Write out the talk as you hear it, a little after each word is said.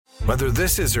Whether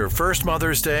this is her first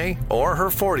Mother's Day or her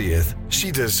 40th, she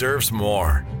deserves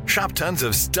more. Shop tons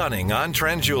of stunning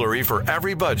on-trend jewelry for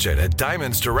every budget at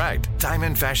Diamonds Direct.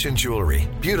 Diamond fashion jewelry,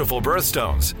 beautiful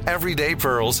birthstones, everyday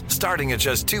pearls starting at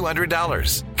just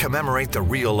 $200. Commemorate the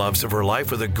real loves of her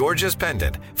life with a gorgeous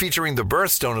pendant featuring the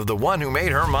birthstone of the one who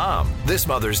made her mom. This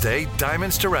Mother's Day,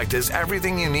 Diamonds Direct is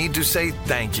everything you need to say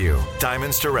thank you.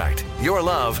 Diamonds Direct, your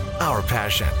love, our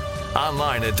passion.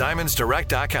 Online at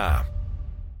diamondsdirect.com.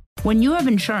 When you have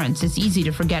insurance, it's easy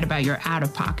to forget about your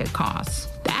out-of-pocket costs.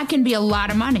 That can be a lot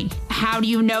of money. How do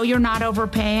you know you're not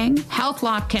overpaying?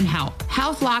 HealthLock can help.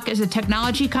 HealthLock is a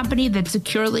technology company that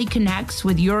securely connects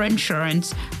with your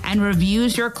insurance and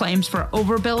reviews your claims for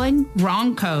overbilling,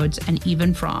 wrong codes, and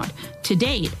even fraud. To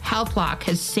date, HealthLock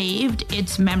has saved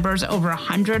its members over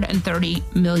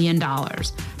 $130 million.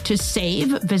 To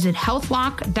save, visit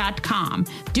healthlock.com.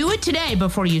 Do it today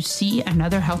before you see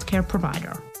another healthcare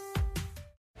provider.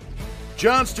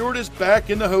 Jon Stewart is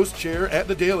back in the host chair at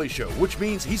The Daily Show, which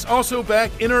means he's also back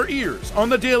in our ears on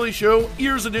The Daily Show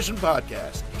Ears Edition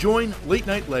podcast. Join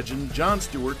late-night legend Jon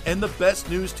Stewart and the best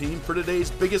news team for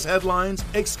today's biggest headlines,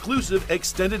 exclusive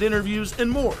extended interviews, and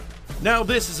more. Now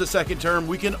this is a second term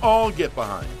we can all get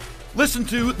behind. Listen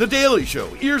to The Daily Show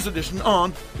Ears Edition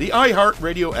on the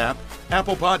iHeartRadio app,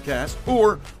 Apple Podcasts,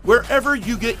 or wherever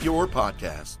you get your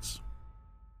podcasts.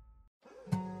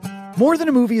 More Than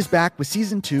a Movie is back with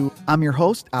Season 2. I'm your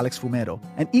host, Alex Fumero,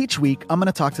 and each week I'm going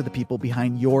to talk to the people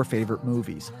behind your favorite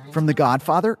movies. From The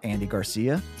Godfather, Andy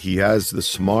Garcia. He has the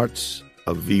smarts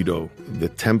of Vito, the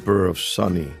temper of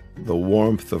Sonny, the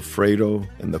warmth of Fredo,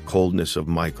 and the coldness of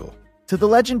Michael. To the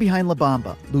legend behind La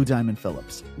Bamba, Lou Diamond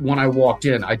Phillips. When I walked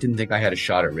in, I didn't think I had a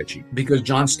shot at Richie because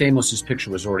John Stamos'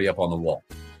 picture was already up on the wall.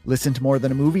 Listen to More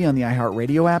Than a Movie on the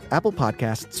iHeartRadio app, Apple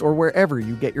Podcasts, or wherever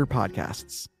you get your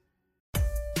podcasts.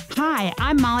 Hi,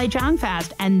 I'm Molly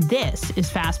Jongfast, and this is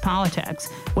Fast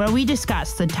Politics, where we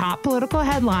discuss the top political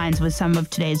headlines with some of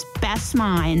today's best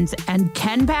minds. And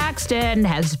Ken Paxton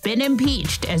has been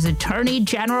impeached as Attorney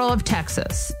General of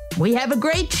Texas. We have a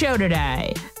great show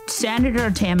today.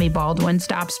 Senator Tammy Baldiwn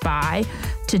stops by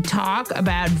to talk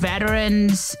about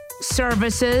veterans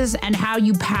services and how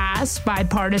you pass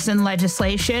bipartisan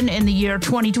legislation in the year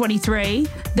 2023.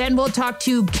 Then we'll talk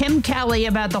to Kim Kelly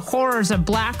about the horrors of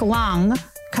black lung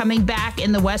coming back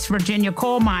in the West Virginia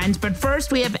coal mines. But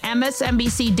first, we have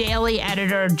MSNBC Daily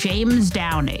editor James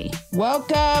Downie.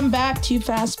 Welcome back to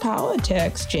Fast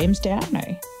Politics, James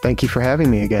Downie. Thank you for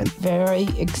having me again. Very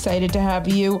excited to have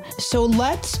you. So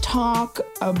let's talk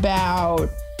about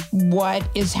what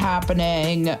is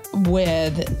happening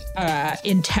with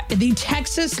the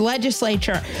Texas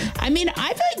legislature. I mean, I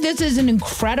feel like this is an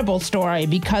incredible story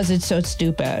because it's so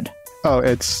stupid. Oh,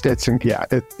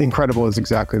 incredible is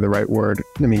exactly the right word.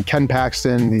 I mean, Ken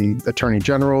Paxton, the attorney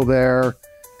general there,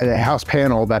 a House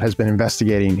panel that has been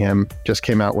investigating him just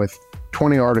came out with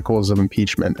 20 articles of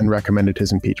impeachment and recommended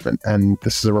his impeachment. And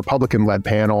this is a Republican-led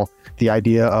panel. The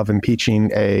idea of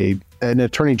impeaching an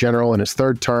attorney general in his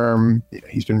third term,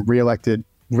 he's been reelected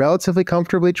relatively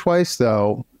comfortably twice,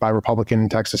 though by Republican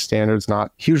Texas standards,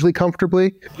 not hugely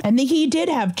comfortably. And he did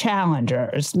have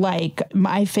challengers, like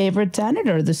my favorite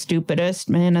senator, the stupidest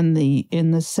man in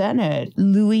the Senate,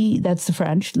 Louis, that's the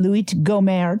French, Louis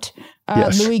Gohmert,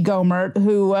 Yes. Louis Gohmert,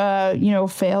 who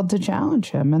failed to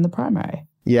challenge him in the primary.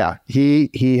 Yeah, he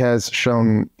has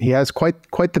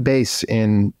quite the base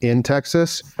in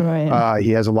Texas. Right.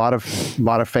 He has a lot of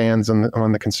fans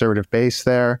on the conservative base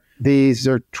there. These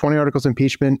are 20 articles of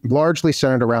impeachment, largely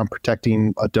centered around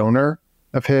protecting a donor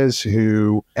of his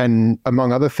who, and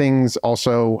among other things,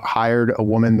 also hired a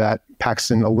woman that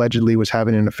Paxton allegedly was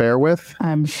having an affair with.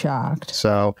 I'm shocked.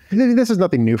 So this is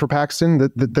nothing new for Paxton.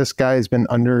 This guy has been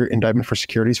under indictment for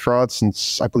securities fraud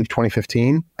since, I believe,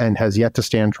 2015 and has yet to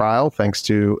stand trial thanks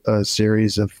to a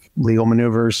series of legal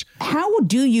maneuvers. How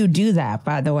do you do that,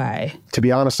 by the way? To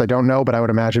be honest, I don't know, but I would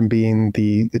imagine being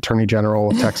the Attorney General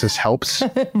of Texas helps.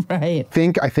 Right.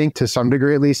 I think to some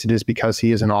degree, at least, it is because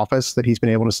he is in office that he's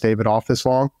been able to stave it off this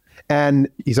long. And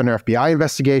he's under FBI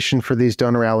investigation for these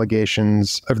donor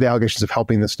allegations, of the allegations of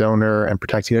helping this donor and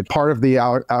protecting it. Part of the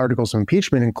articles of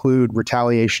impeachment include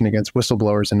retaliation against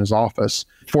whistleblowers in his office,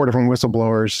 4 different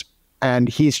whistleblowers. And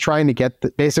he's trying to get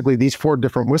basically these 4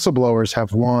 different whistleblowers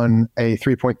have won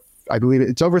I believe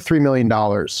it's over $3 million,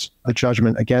 a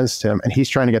judgment against him. And he's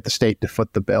trying to get the state to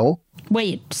foot the bill.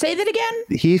 Wait, say that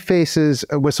again? He faces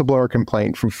a whistleblower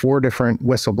complaint from 4 different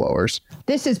whistleblowers.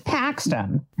 This is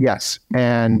Paxton. Yes.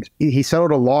 And he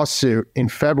settled a lawsuit in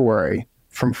February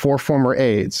from 4 former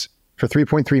aides for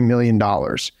 $3.3 million.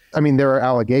 I mean, there are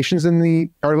allegations in the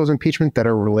articles of impeachment that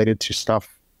are related to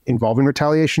stuff involving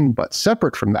retaliation. But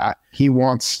separate from that, he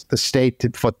wants the state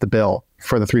to foot the bill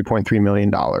for the $3.3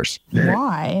 million.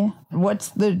 Why? What's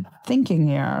the thinking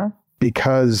here?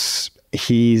 Because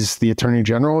he's the attorney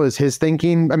general is his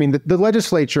thinking. I mean, the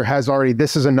legislature has already,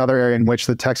 this is another area in which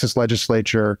the Texas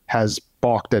legislature has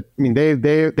balked at. I mean,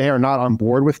 they are not on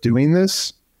board with doing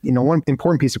this. You know, one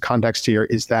important piece of context here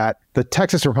is that the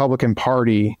Texas Republican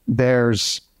Party,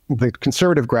 there's the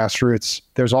conservative grassroots,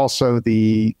 there's also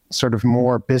the sort of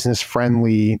more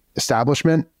business-friendly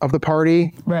establishment of the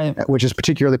party, right, which is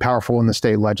particularly powerful in the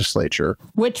state legislature.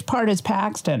 Which part is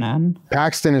Paxton in?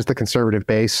 Paxton is the conservative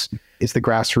base, is the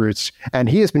grassroots, and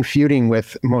he has been feuding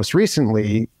with, most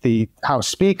recently, the House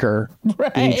Speaker,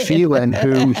 being Phelan,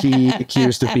 who he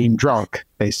accused of being drunk,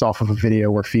 based off of a video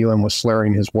where Phelan was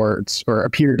slurring his words, or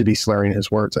appeared to be slurring his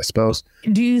words, I suppose.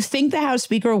 Do you think the House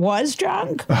Speaker was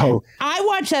drunk? Oh. I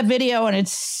watched that video, and it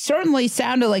certainly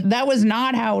sounded like that was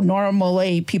not how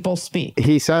normally people speak.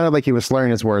 He sounded like he was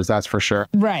slurring his words, that's for sure.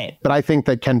 Right. But I think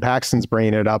that Ken Paxton's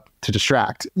bringing it up to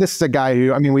distract. This is a guy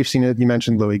who, I mean, we've seen it. You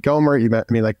mentioned Louis Gohmert.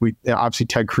 Obviously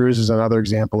Ted Cruz is another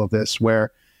example of this,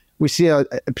 where we see,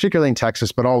 particularly in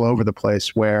Texas, but all over the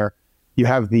place, where you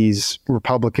have these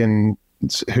Republicans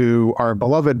who are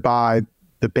beloved by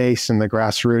the base and the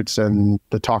grassroots and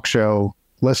the talk show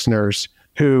listeners,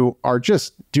 who are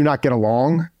just do not get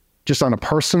along just on a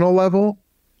personal level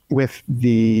with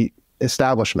the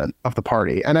establishment of the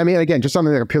party. And I mean, again, just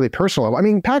something like a purely personal level. I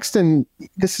mean, Paxton,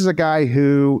 this is a guy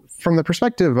who, from the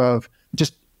perspective of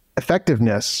just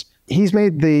effectiveness, he's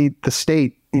made the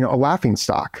state, a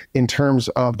laughingstock in terms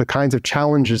of the kinds of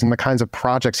challenges and the kinds of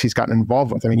projects he's gotten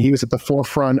involved with. I mean, he was at the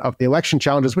forefront of the election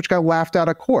challenges, which got laughed out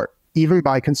of court, even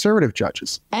by conservative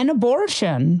judges. And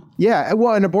abortion. Yeah,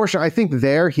 well, and abortion, I think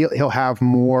there he'll have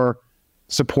more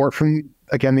support from,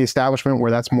 again, the establishment,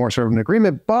 where that's more sort of an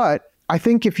agreement. But I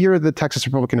think if you're the Texas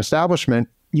Republican establishment,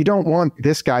 you don't want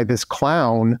this guy, this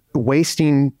clown,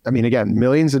 wasting, I mean, again,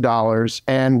 millions of dollars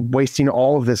and wasting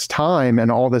all of this time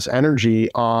and all this energy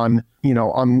on,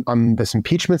 on this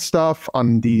impeachment stuff,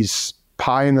 on these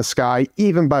pie in the sky,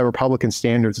 even by Republican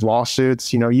standards,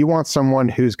 lawsuits. You want someone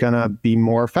who's going to be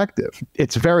more effective.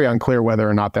 It's very unclear whether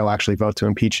or not they'll actually vote to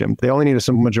impeach him. They only need a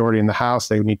simple majority in the House.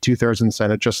 They need 2/3 in the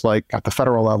Senate, just like at the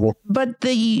federal level. But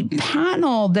the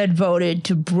panel that voted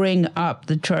to bring up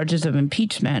the charges of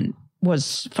impeachment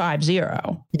was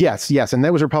 5-0. Yes. And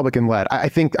that was Republican led. I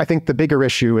think the bigger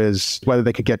issue is whether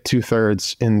they could get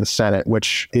 2/3 in the Senate,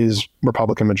 which is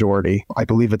Republican majority. I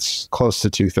believe it's close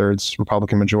to 2/3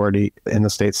 Republican majority in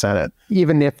the state Senate.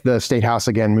 Even if the state House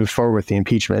again moves forward with the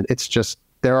impeachment, it's just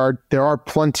there are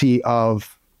plenty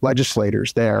of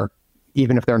legislators there,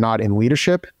 even if they're not in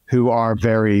leadership, who are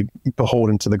very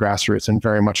beholden to the grassroots and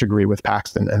very much agree with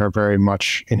Paxton and are very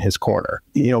much in his corner.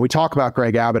 We talk about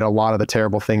Greg Abbott, a lot of the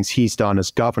terrible things he's done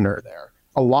as governor there.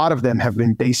 A lot of them have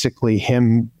been basically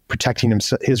him protecting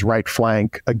his right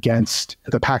flank against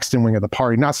the Paxton wing of the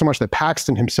party. Not so much that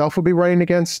Paxton himself would be running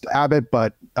against Abbott,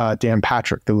 but Dan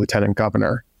Patrick, the lieutenant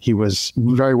governor. He was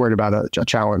very worried about a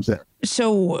challenge there.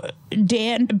 So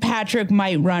Dan Patrick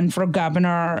might run for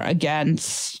governor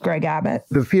against Greg Abbott?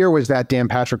 The fear was that Dan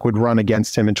Patrick would run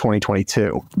against him in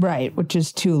 2022. Right, which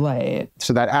is too late.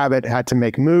 So that Abbott had to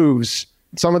make moves.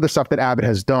 Some of the stuff that Abbott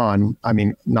has done, I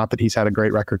mean, not that he's had a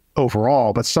great record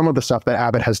overall, but some of the stuff that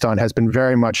Abbott has done has been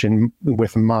very much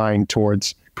with mind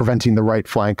towards preventing the right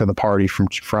flank of the party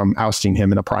from ousting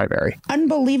him in a primary.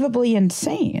 Unbelievably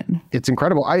insane. It's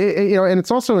incredible. And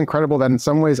it's also incredible that in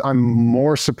some ways I'm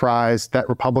more surprised that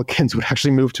Republicans would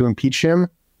actually move to impeach him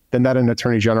than that an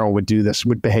attorney general would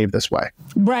behave this way.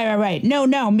 Right.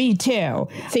 No, me too.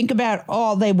 Think about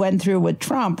all they went through with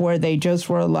Trump, where they just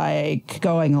were like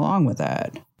going along with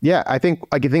it. Yeah, I think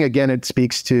again, it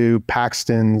speaks to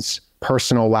Paxton's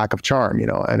personal lack of charm,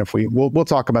 and if we'll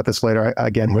talk about this later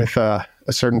again with a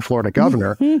certain Florida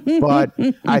governor, but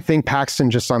I think Paxton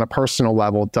just on a personal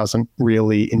level doesn't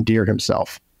really endear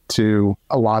himself to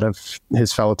a lot of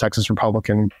his fellow Texas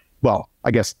Republican, well,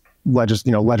 I guess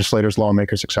legislators,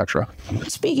 lawmakers, etc.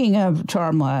 Speaking of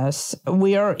charmless,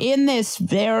 we are in this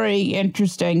very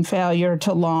interesting failure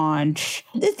to launch.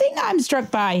 The thing I'm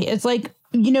struck by is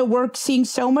we're seeing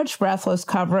so much breathless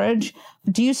coverage.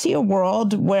 Do you see a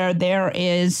world where there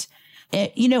is,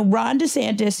 Ron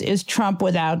DeSantis is Trump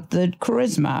without the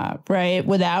charisma, right?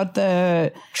 Without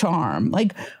the charm.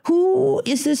 Who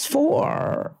is this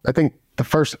for? I think the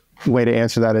first way to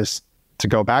answer that is to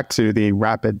go back to the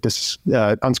rapid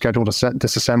unscheduled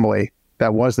disassembly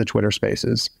that was the Twitter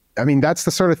Spaces. I mean, that's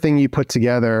the sort of thing you put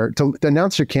together to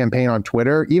announce your campaign on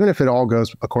Twitter, even if it all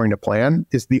goes according to plan,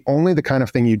 is the kind of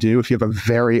thing you do if you have a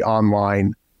very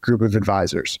online group of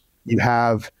advisors. You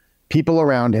have people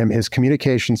around him, his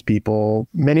communications people,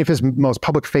 many of his most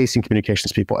public-facing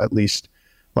communications people, at least,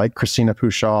 like Christina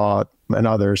Pushaw and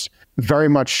others, very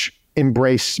much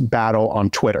embrace battle on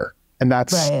Twitter. And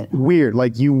that's weird.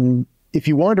 Like if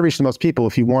you wanted to reach the most people,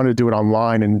 if you wanted to do it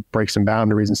online and break some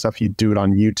boundaries and stuff, you'd do it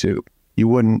on YouTube. You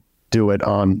wouldn't do it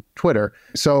on Twitter.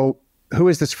 So who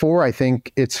is this for? I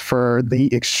think it's for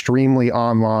the extremely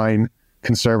online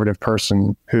conservative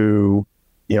person who,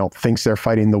 thinks they're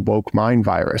fighting the woke mind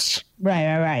virus.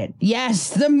 Right.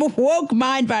 Yes, the woke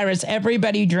mind virus.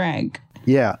 Everybody drank.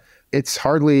 Yeah. It's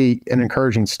hardly an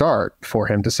encouraging start for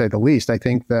him, to say the least. I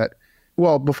think that,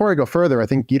 well, before I go further, I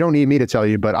think you don't need me to tell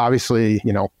you, but obviously,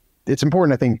 it's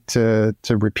important, I think, to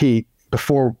repeat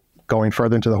before going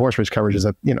further into the horse race coverage is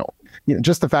that,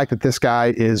 just the fact that this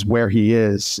guy is where he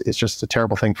is just a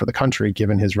terrible thing for the country,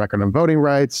 given his record on voting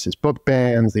rights, his book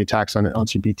bans, the attacks on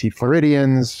LGBT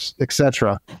Floridians,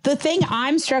 etc. The thing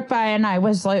I'm struck by, and I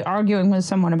was arguing with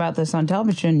someone about this on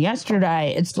television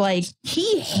yesterday, it's like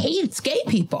he hates gay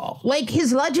people. Like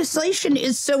his legislation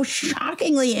is so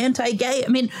shockingly anti-gay. I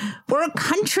mean, we're a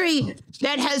country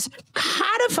that has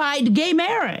codified gay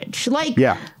marriage.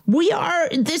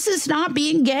 This is not,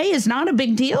 being gay is not a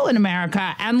big deal in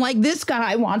America. And this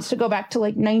guy wants to go back to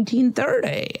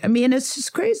 1930. I mean, it's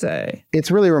just crazy. It's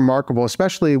really remarkable,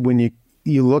 especially when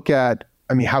you look at,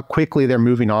 how quickly they're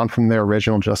moving on from their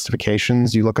original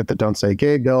justifications. You look at the Don't Say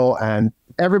Gay bill, and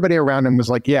everybody around him was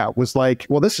like,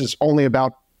 well, this is only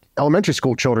about elementary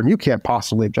school children. You can't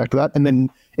possibly object to that. And then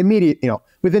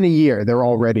within a year, they're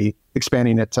already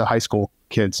expanding it to high school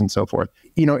kids and so forth.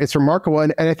 It's remarkable.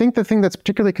 And I think the thing that's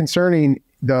particularly concerning,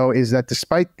 though, is that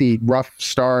despite the rough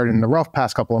start and the rough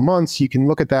past couple of months, you can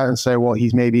look at that and say, well,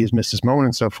 he's missed his moment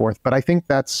and so forth. But I think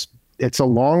it's a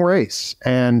long race.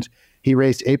 And he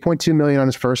raised $8.2 million on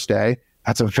his first day.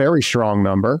 That's a very strong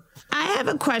number. I have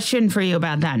a question for you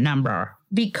about that number,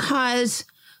 because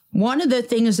one of the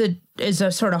things that is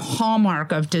a sort of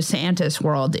hallmark of DeSantis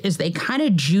world is they kind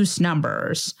of juice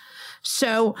numbers.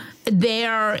 So he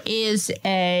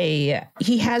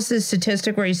has this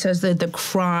statistic where he says that the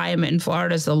crime in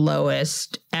Florida is the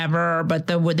lowest ever, but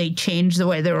they changed the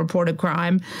way they reported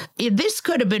crime. This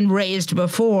could have been raised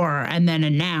before and then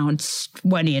announced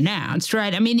when he announced,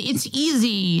 right? I mean, it's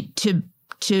easy to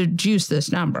juice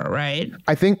this number, right?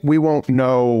 I think we won't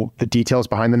know the details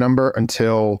behind the number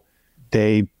until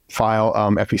they file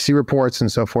FEC reports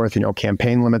and so forth,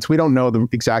 campaign limits. We don't know the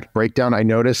exact breakdown. I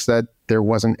noticed that there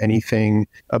wasn't anything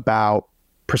about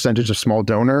percentage of small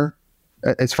donor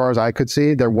as far as I could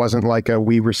see. There wasn't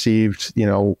we received,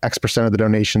 X percent of the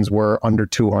donations were under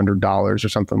 $200 or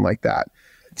something like that.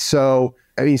 So,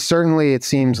 certainly it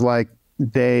seems like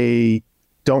they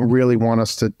don't really want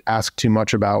us to ask too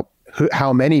much about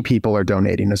how many people are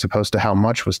donating as opposed to how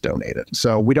much was donated.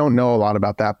 So we don't know a lot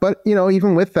about that. But,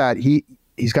 even with that,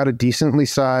 he's got a decently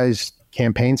sized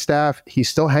campaign staff. He's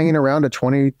still hanging around at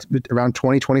around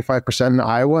 20-25% in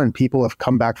Iowa, and people have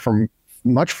come back from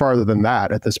much farther than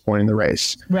that at this point in the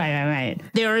race. Right.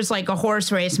 There is a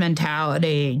horse race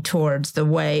mentality towards the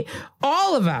way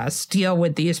all of us deal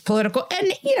with these political,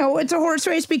 and it's a horse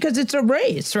race because it's a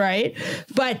race, right?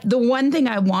 But the one thing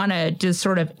I want to just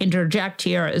sort of interject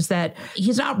here is that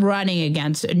he's not running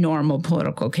against a normal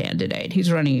political candidate.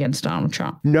 He's running against Donald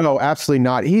Trump. No, absolutely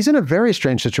not. He's in a very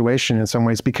strange situation in some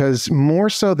ways, because more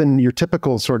so than your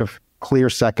typical sort of clear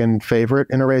second favorite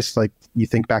in a race, like you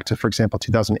think back to, for example,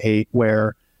 2008,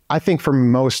 where I think for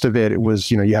most of it, it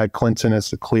was, you had Clinton as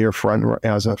the clear front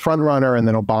runner, and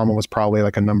then Obama was probably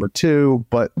a number two.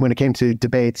 But when it came to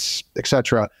debates,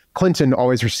 etc., Clinton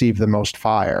always received the most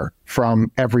fire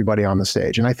from everybody on the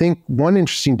stage. And I think one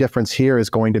interesting difference here is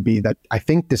going to be that I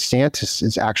think DeSantis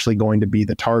is actually going to be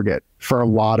the target for a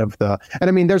lot of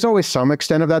and there's always some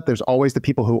extent of that. There's always the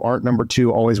people who aren't number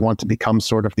two always want to become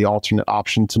sort of the alternate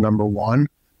option to number one.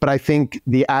 But I think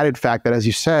the added fact that, as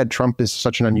you said, Trump is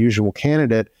such an unusual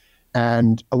candidate,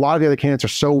 and a lot of the other candidates are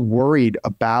so worried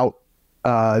about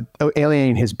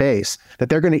alienating his base that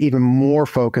they're going to even more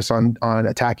focus on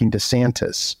attacking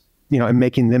DeSantis, and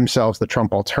making themselves the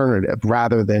Trump alternative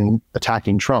rather than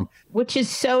attacking Trump. Which is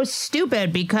so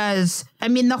stupid because,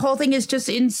 the whole thing is just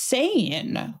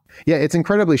insane. Yeah, it's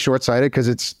incredibly short-sighted because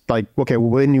it's okay, well,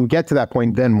 when you get to that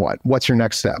point, then what? What's your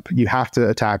next step? You have to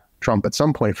attack Trump at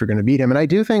some point if you're going to beat him. And I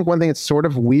do think one thing that's sort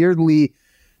of weirdly,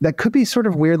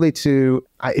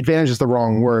 advantage is the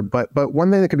wrong word, but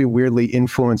one thing that could be weirdly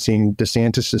influencing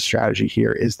DeSantis' strategy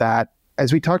here is that,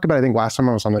 as we talked about, I think last time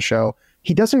I was on the show,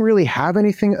 he doesn't really have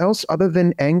anything else other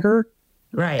than anger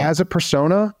as a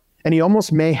persona. And he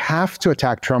almost may have to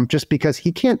attack Trump just because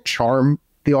he can't charm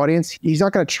the audience. He's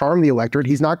not going to charm the electorate.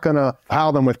 He's not going to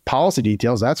wow them with policy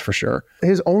details, that's for sure.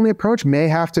 His only approach may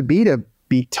have to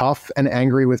be tough and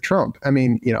angry with Trump. I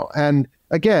mean, and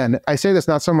again, I say this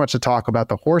not so much to talk about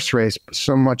the horse race, but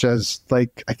so much as I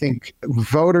think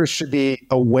voters should be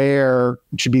aware,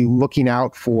 should be looking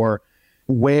out for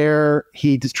where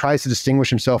he tries to distinguish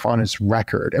himself on his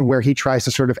record and where he tries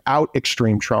to sort of out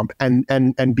extreme Trump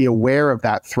and be aware of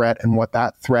that threat and what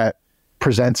that threat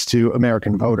presents to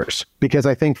American voters. Because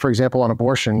I think, for example, on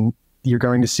abortion, you're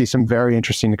going to see some very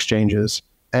interesting exchanges,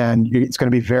 and it's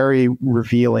going to be very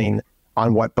revealing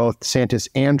on what both DeSantis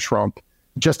and Trump,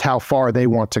 just how far they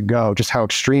want to go, just how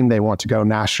extreme they want to go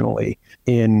nationally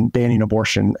in banning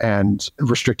abortion and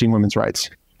restricting women's rights.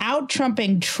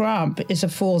 Out-Trumping Trump is a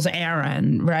fool's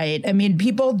errand, right? I mean,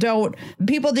 people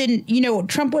didn't,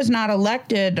 Trump was not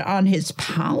elected on his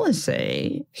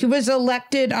policy. He was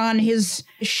elected on his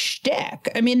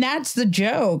shtick. I mean, that's the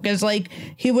joke, is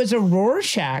he was a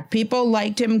Rorschach. People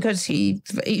liked him because he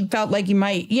felt like he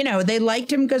might, they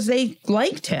liked him because they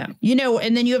liked him,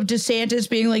 and then you have DeSantis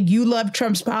being like, you love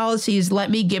Trump's policies. Let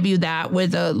me give you that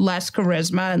with a less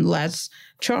charisma and less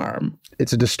charm.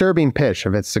 It's a disturbing pitch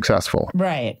if it's successful.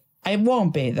 Right. It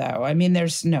won't be, though. I mean,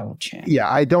 there's no chance. Yeah,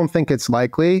 I don't think it's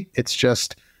likely. It's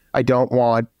just, I don't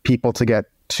want people to get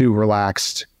too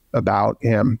relaxed about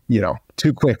him,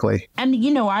 too quickly. And,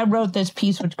 I wrote this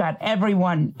piece which got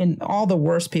everyone, and all the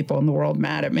worst people in the world,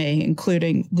 mad at me,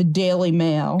 including the Daily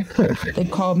Mail. They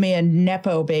called me a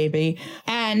Nepo baby.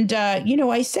 And,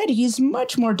 I said he's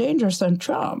much more dangerous than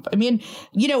Trump. I mean,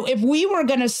 if we were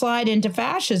going to slide into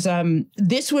fascism,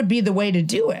 this would be the way to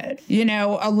do it.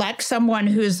 Elect someone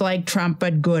who's like Trump,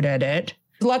 but good at it.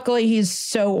 Luckily, he's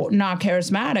so not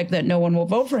charismatic that no one will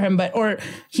vote for him, or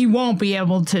he won't be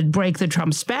able to break the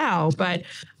Trump spell. But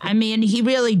I mean, he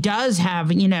really does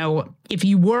have, if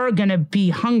you were going to be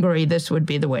hungry, this would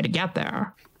be the way to get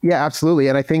there. Yeah, absolutely.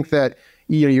 And I think that,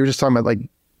 you're just talking about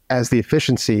as the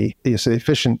efficiency, the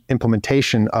efficient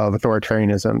implementation of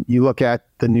authoritarianism. You look at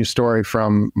the news story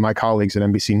from my colleagues at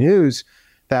NBC News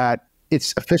that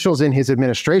it's officials in his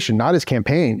administration, not his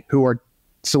campaign, who are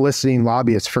soliciting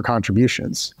lobbyists for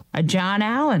contributions. A John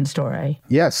Allen story.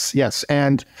 Yes.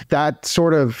 And that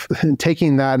sort of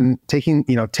taking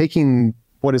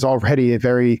what is already a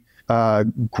very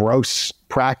gross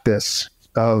practice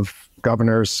of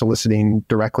governors soliciting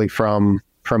directly from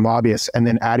lobbyists and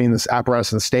then adding this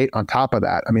apparatus of the state on top of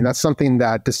that. I mean, that's something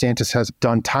that DeSantis has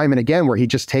done time and again, where he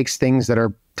just takes things that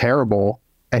are terrible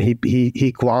and he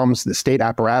gloms the state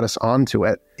apparatus onto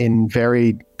it in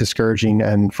very discouraging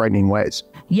and frightening ways.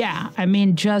 Yeah, I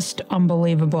mean, just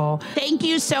unbelievable. Thank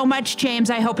you so much, James.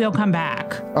 I hope you'll come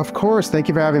back. Of course. Thank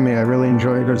you for having me. I really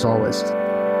enjoyed it as always.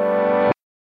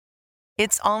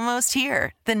 It's almost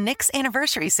here. The Knix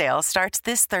Anniversary Sale starts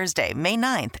this Thursday, May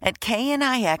 9th at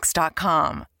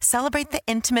knix.com. Celebrate the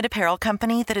intimate apparel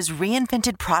company that has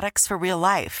reinvented products for real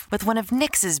life with one of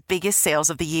Knix's biggest sales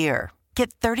of the year.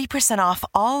 Get 30% off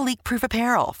all leak-proof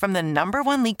apparel from the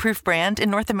 #1 leak-proof brand in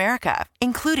North America,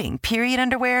 including period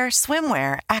underwear,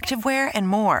 swimwear, activewear, and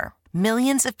more.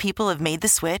 Millions of people have made the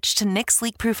switch to Knix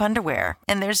leak-proof underwear,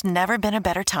 and there's never been a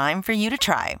better time for you to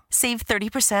try. Save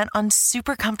 30% on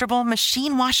super comfortable,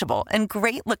 machine-washable, and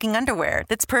great-looking underwear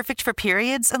that's perfect for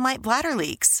periods and light bladder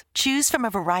leaks. Choose from a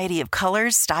variety of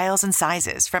colors, styles, and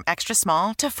sizes from extra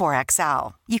small to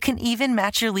 4XL. You can even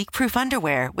match your leak-proof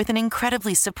underwear with an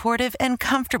incredibly supportive and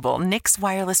comfortable Knix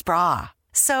wireless bra.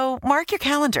 So mark your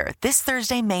calendar this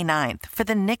Thursday, May 9th for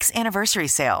the Knix Anniversary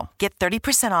Sale. Get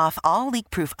 30% off all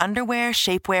leak-proof underwear,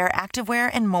 shapewear, activewear,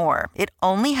 and more. It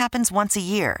only happens once a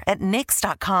year at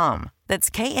knix.com. That's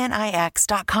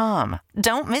knix.com.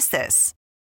 Don't miss this.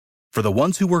 For the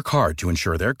ones who work hard to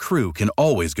ensure their crew can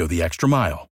always go the extra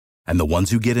mile, and the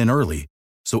ones who get in early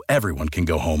so everyone can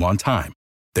go home on time,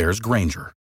 there's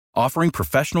Grainger, offering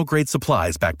professional-grade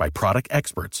supplies backed by product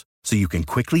experts so you can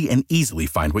quickly and easily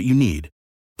find what you need.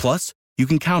 Plus, you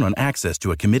can count on access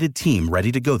to a committed team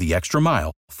ready to go the extra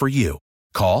mile for you.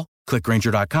 Call, click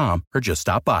Grainger.com, or just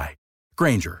stop by.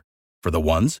 Grainger, for the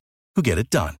ones who get it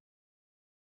done.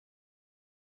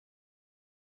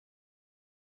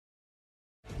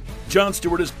 Jon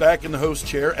Stewart is back in the host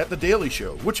chair at The Daily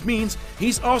Show, which means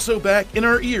he's also back in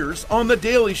our ears on The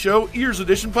Daily Show Ears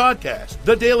Edition podcast.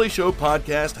 The Daily Show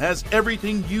podcast has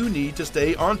everything you need to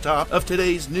stay on top of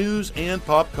today's news and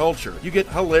pop culture. You get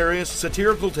hilarious,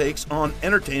 satirical takes on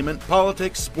entertainment,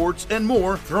 politics, sports, and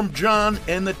more from Jon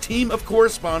and the team of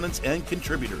correspondents and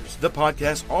contributors. The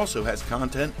podcast also has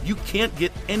content you can't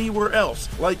get anywhere else,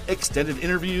 like extended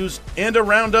interviews and a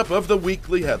roundup of the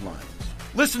weekly headlines.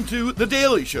 Listen to The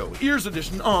Daily Show, Ears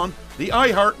Edition, on the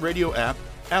iHeartRadio app,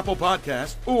 Apple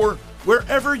Podcasts, or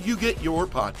wherever you get your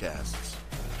podcasts.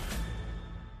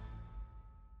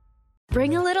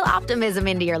 Bring a little optimism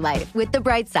into your life with The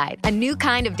Bright Side, a new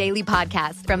kind of daily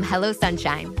podcast from Hello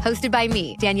Sunshine, hosted by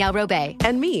me, Danielle Robay.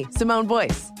 And me, Simone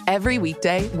Boyce. Every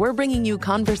weekday, we're bringing you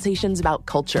conversations about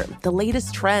culture, the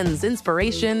latest trends,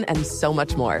 inspiration, and so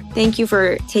much more. Thank you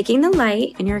for taking the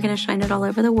light, and you're going to shine it all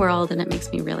over the world, and it makes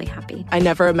me really happy. I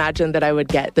never imagined that I would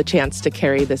get the chance to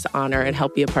carry this honor and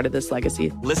help be a part of this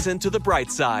legacy. Listen to The Bright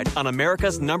Side on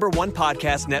America's #1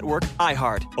 podcast network,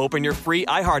 iHeart. Open your free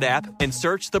iHeart app and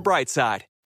search The Bright Side.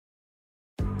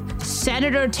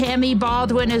 Senator Tammy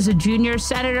Baldiwn is a junior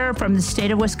senator from the state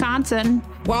of Wisconsin.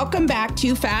 Welcome back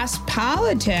to Fast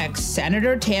Politics,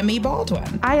 Senator Tammy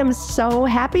Baldiwn. I am so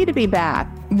happy to be back.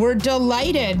 We're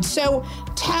delighted. So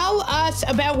tell us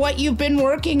about what you've been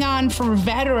working on for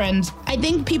veterans. I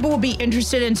think people will be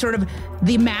interested in sort of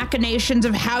the machinations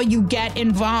of how you get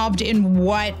involved in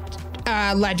what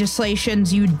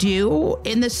legislations you do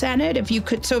in the Senate. If you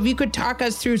could talk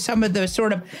us through some of the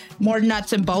sort of more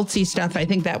nuts and boltsy stuff, I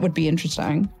think that would be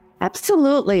interesting.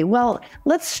 Absolutely. Well,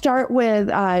 let's start with,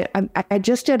 I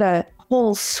just did a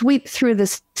whole sweep through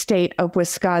the state of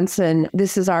Wisconsin.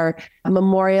 This is our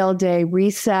Memorial Day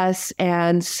recess.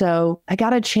 And so I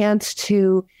got a chance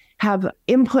to have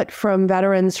input from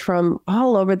veterans from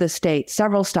all over the state,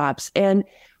 several stops. And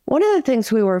one of the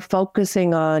things we were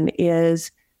focusing on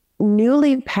is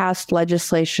newly passed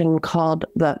legislation called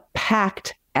the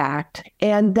PACT Act.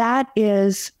 And that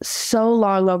is so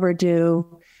long overdue,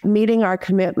 meeting our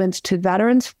commitments to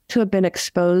veterans who have been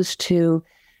exposed to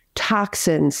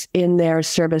toxins in their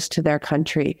service to their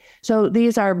country. So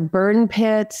these are burn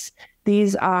pits,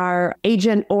 these are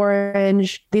Agent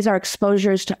Orange, these are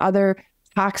exposures to other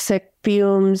toxic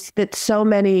fumes that so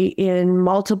many in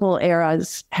multiple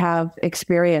eras have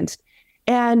experienced.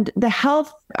 And the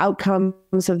health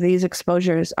outcomes of these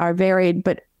exposures are varied,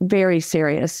 but very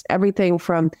serious. Everything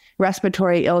from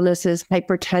respiratory illnesses,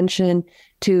 hypertension,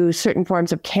 to certain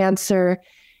forms of cancer.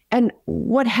 And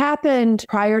what happened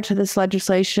prior to this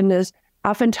legislation is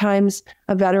oftentimes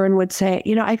a veteran would say,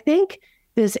 I think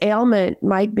this ailment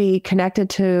might be connected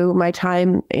to my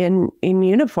time in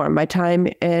uniform, my time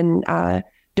in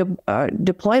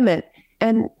deployment.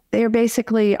 And they're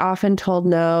basically often told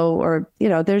no, or,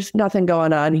 there's nothing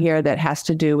going on here that has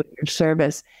to do with your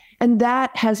service. And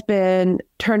that has been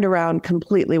turned around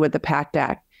completely with the PACT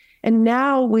Act. And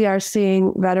now we are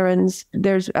seeing veterans,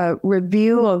 there's a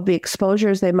review of the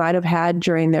exposures they might have had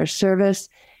during their service,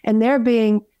 and they're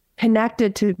being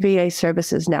connected to VA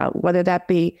services now, whether that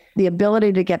be the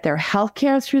ability to get their health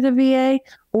care through the VA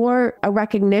or a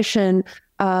recognition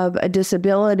of a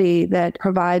disability that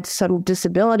provides some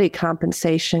disability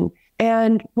compensation.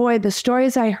 And boy, the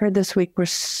stories I heard this week were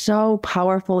so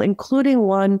powerful, including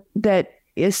one that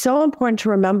is so important to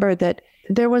remember, that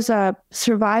there was a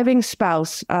surviving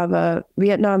spouse of a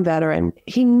Vietnam veteran.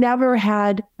 He never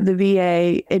had the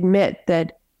VA admit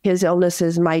that his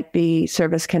illnesses might be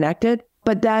service-connected.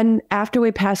 But then after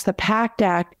we passed the PACT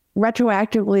Act,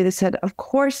 retroactively, they said, of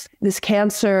course, this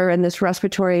cancer and this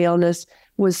respiratory illness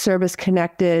was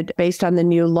service-connected based on the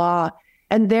new law.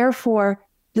 And therefore,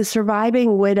 the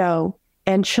surviving widow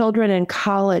and children in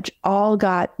college all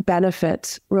got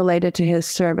benefits related to his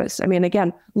service. I mean,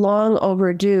 again, long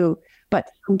overdue, but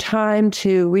some time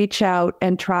to reach out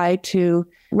and try to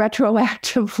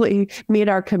retroactively meet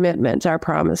our commitments, our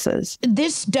promises.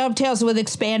 This dovetails with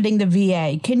expanding the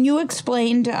VA. Can you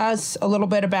explain to us a little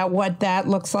bit about what that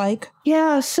looks like?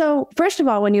 Yeah. So first of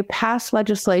all, when you pass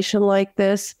legislation like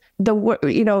this,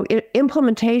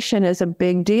 implementation is a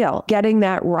big deal. Getting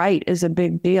that right is a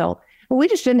big deal. We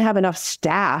just didn't have enough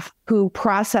staff who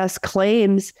process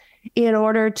claims in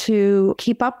order to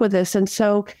keep up with this. And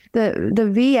so the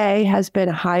VA has been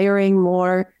hiring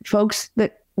more folks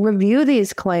that review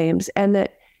these claims and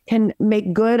that can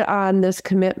make good on this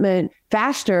commitment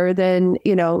faster than,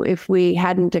 if we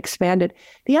hadn't expanded.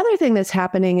 The other thing that's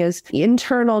happening is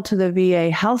internal to the VA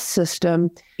health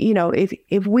system.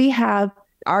 If we have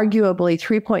arguably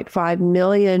 3.5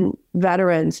 million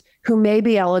veterans who may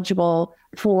be eligible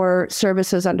for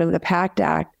services under the PACT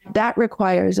Act, that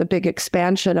requires a big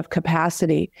expansion of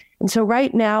capacity. And so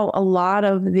right now, a lot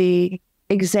of the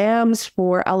exams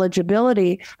for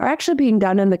eligibility are actually being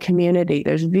done in the community.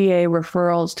 There's VA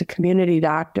referrals to community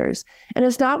doctors. And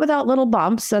it's not without little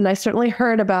bumps. And I certainly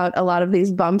heard about a lot of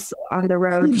these bumps on the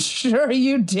road. I'm sure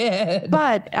you did.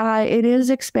 But it is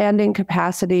expanding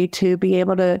capacity to be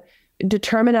able to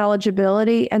determine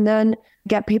eligibility and then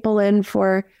get people in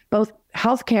for both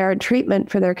healthcare and treatment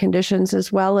for their conditions,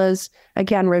 as well as,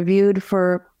 again, reviewed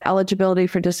for eligibility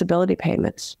for disability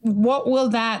payments. What will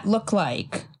that look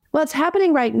like? Well, it's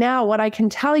happening right now. What I can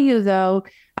tell you, though,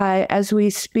 as we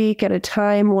speak at a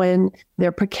time when there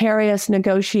are precarious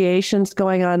negotiations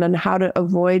going on how to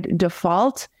avoid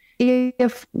default,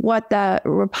 if what the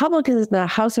Republicans in the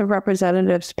House of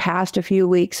Representatives passed a few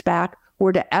weeks back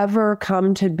were to ever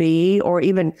come to be, or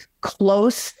even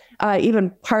close, even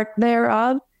part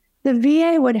thereof, the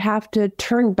VA would have to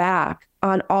turn back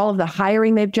on all of the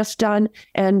hiring they've just done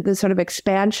and the sort of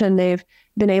expansion they've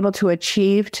been able to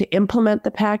achieve to implement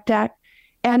the PACT Act.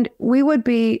 And we would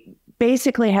be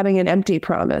basically having an empty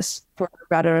promise for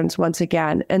veterans once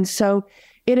again. And so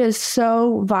it is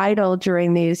so vital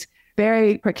during these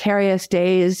very precarious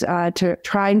days to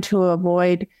trying to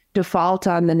avoid default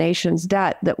on the nation's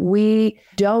debt that we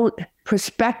don't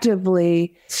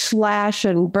prospectively slash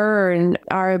and burn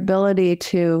our ability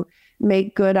to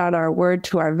make good on our word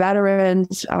to our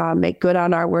veterans, make good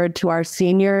on our word to our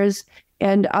seniors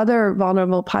and other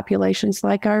vulnerable populations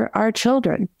like our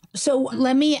children. So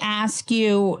let me ask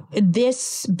you,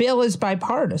 this bill is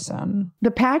bipartisan.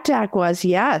 The PACT Act was,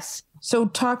 yes. So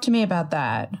talk to me about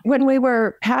that. When we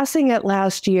were passing it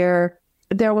last year,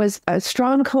 there was a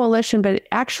strong coalition, but it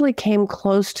actually came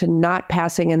close to not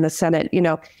passing in the Senate. You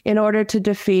know, in order to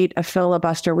defeat a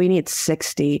filibuster, we need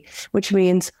 60, which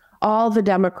means all the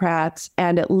Democrats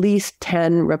and at least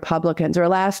 10 Republicans, or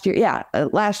last year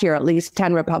at least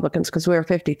 10 Republicans, because we were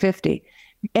 50-50.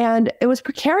 And it was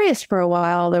precarious for a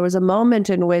while. There was a moment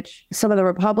in which some of the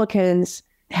Republicans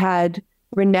had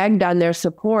reneged on their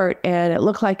support and it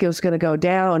looked like it was going to go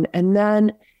down. And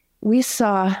then we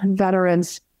saw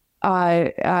veterans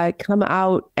come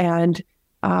out, and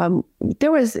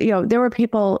there were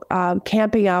people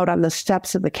camping out on the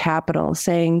steps of the Capitol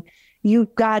saying,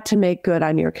 "You've got to make good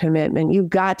on your commitment. You've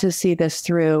got to see this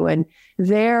through." And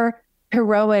their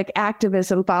heroic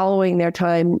activism following their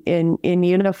time in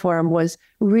uniform was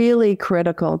really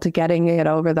critical to getting it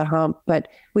over the hump. But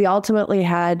we ultimately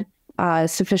had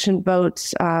sufficient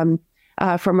votes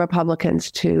from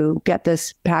Republicans to get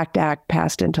this PACT Act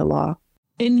passed into law.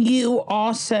 And you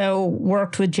also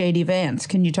worked with J.D. Vance.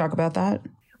 Can you talk about that?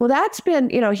 Well, that's been,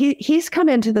 he's come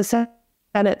into the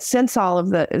Senate since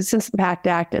the PACT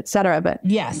Act, et cetera. But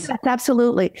yes,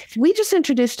 absolutely. We just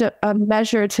introduced a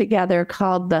measure together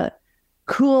called the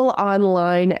Cool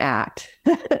Online Act.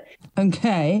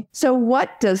 Okay. So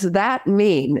what does that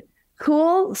mean?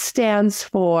 COOL stands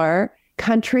for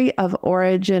Country of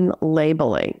Origin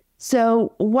Labeling.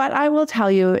 So what I will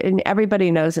tell you, and everybody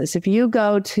knows this, if you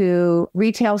go to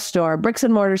retail store, bricks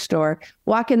and mortar store,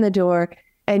 walk in the door,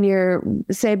 and you're,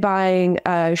 say, buying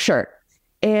a shirt,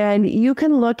 and you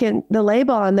can look at the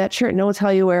label on that shirt and it will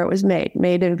tell you where it was made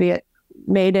in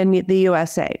the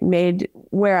USA, made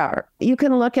wherever. You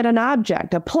can look at an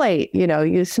object, a plate,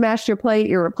 you smashed your plate,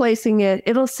 you're replacing it,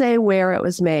 it'll say where it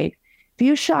was made. If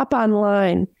you shop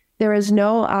online, there is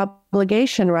no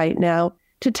obligation right now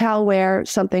to tell where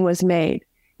something was made.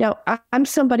 Now, I'm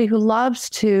somebody who loves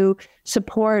to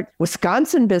support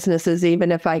Wisconsin businesses,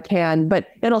 even if I can, but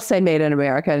it'll say made in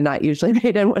America and not usually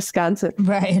made in Wisconsin.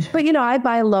 Right. But, I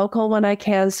buy local when I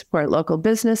can, support local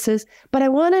businesses, but I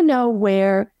want to know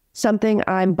where something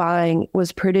I'm buying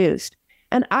was produced.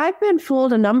 And I've been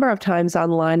fooled a number of times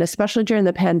online, especially during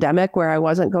the pandemic where I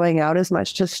wasn't going out as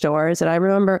much to stores. And I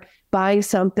remember buying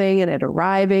something and it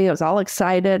arriving, I was all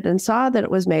excited and saw that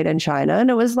it was made in China. And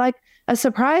it was like a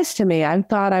surprise to me. I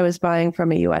thought I was buying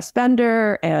from a US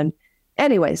vendor. And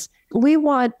anyways, we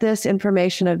want this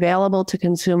information available to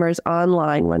consumers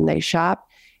online when they shop.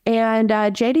 And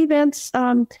J.D. Vance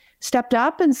stepped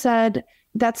up and said,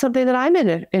 that's something that I'm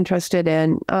interested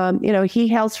in. He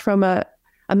hails from a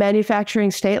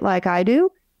manufacturing state like I do,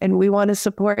 and we want to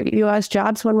support U.S.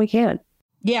 jobs when we can.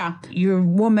 Yeah. You're a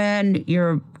woman.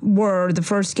 You were the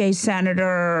first gay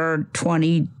senator,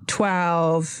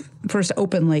 2012, first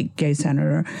openly gay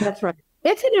senator. That's right.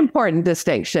 It's an important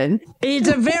distinction. It's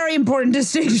a very important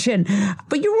distinction.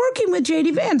 But you're working with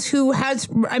J.D. Vance, who has,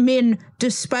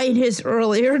 despite his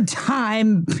earlier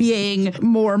time being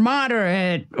more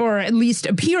moderate, or at least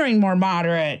appearing more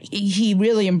moderate, he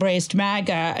really embraced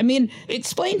MAGA.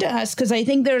 Explain to us, because I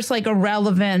think there's a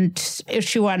relevant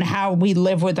issue on how we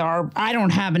live with I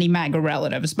don't have any MAGA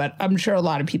relatives, but I'm sure a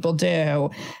lot of people do.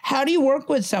 How do you work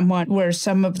with someone where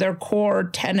some of their core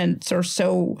tenets are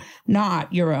so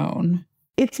not your own?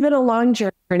 It's been a long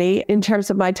journey in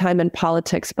terms of my time in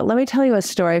politics, but let me tell you a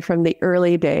story from the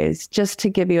early days, just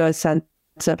to give you a sense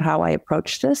of how I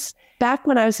approached this. Back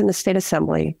when I was in the state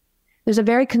assembly, there's a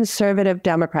very conservative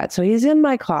Democrat. So he's in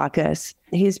my caucus,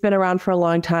 He's been around for a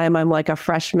long time. I'm like a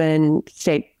freshman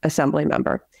state assembly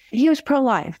member. He was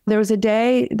pro-life. There was a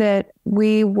day that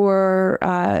we were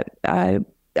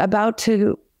about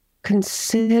to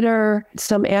consider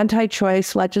some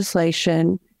anti-choice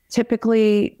legislation.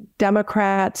 Typically,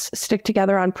 Democrats stick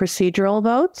together on procedural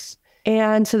votes.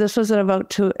 And so this was a vote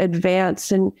to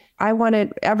advance. And I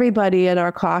wanted everybody in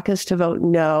our caucus to vote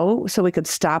no so we could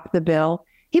stop the bill.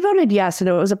 He voted yes, and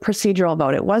it was a procedural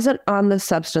vote. It wasn't on the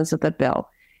substance of the bill.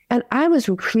 And I was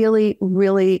really,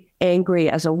 really angry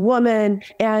as a woman.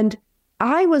 And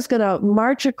I was going to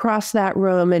march across that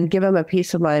room and give him a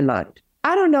piece of my mind.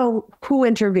 I don't know who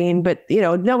intervened, but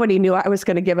nobody knew I was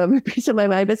going to give him a piece of my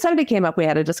mind. But somebody came up, we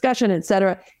had a discussion, et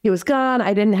cetera. He was gone.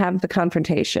 I didn't have the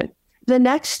confrontation. The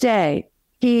next day,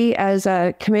 he, as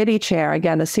a committee chair,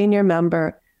 again, a senior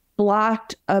member,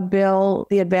 blocked a bill,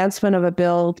 the advancement of a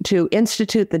bill to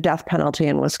institute the death penalty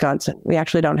in Wisconsin. We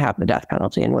actually don't have the death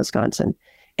penalty in Wisconsin.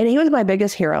 And he was my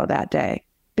biggest hero that day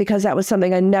because that was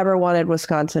something I never wanted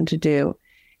Wisconsin to do.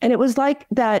 And it was like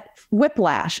that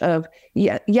whiplash of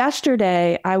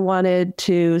yesterday, I wanted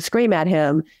to scream at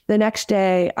him. The next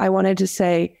day, I wanted to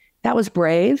say, that was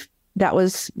brave. That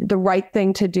was the right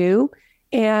thing to do.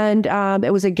 And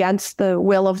it was against the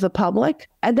will of the public.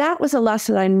 And that was a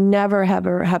lesson I never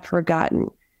ever have forgotten,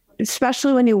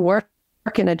 especially when you work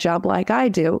in a job like I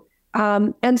do.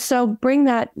 And so bring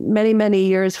that many, many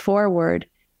years forward.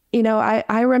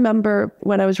 I remember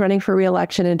when I was running for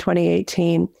re-election in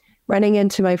 2018, running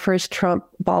into my first Trump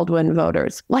Baldiwn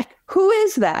voters. Like, who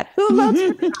is that? Who votes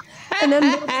for Trump? And then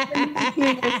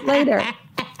years later,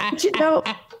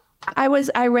 but,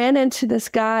 I ran into this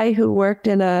guy who worked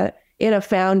in a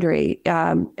foundry,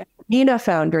 Nina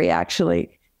Foundry,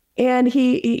 actually. And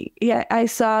I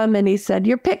saw him and he said,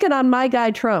 "You're picking on my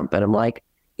guy, Trump." And I'm like,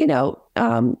 he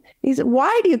said,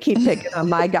 "Why do you keep picking on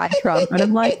my guy, Trump?" And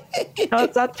I'm like,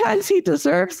 sometimes he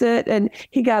deserves it. And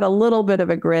he got a little bit of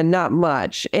a grin, not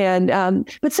much. And,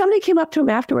 but somebody came up to him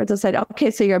afterwards and said, "Okay,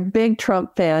 so you're a big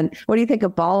Trump fan. What do you think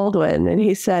of Baldiwn?" And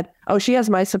he said, "Oh, she has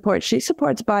my support. She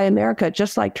supports Buy America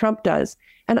just like Trump does.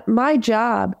 And my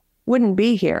job wouldn't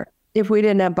be here if we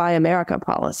didn't have Buy America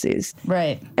policies."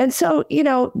 Right. And so,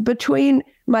 between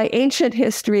my ancient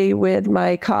history with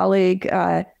my colleague,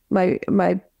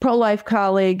 my pro-life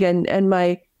colleague and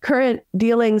my current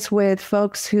dealings with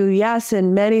folks who, yes,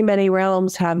 in many, many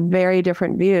realms have very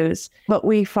different views, but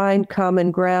we find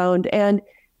common ground. And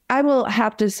I will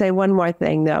have to say one more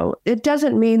thing, though. It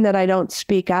doesn't mean that I don't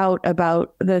speak out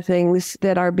about the things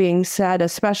that are being said,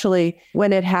 especially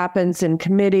when it happens in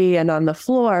committee and on the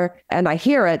floor. And I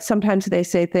hear it. Sometimes they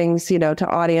say things, to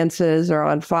audiences or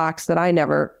on Fox that I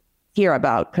never hear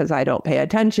about because I don't pay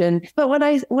attention. But when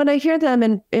I hear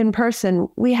them in person,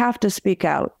 we have to speak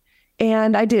out.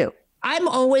 And I do. I'm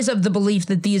always of the belief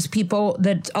that these people,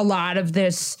 that a lot of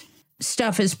this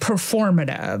stuff is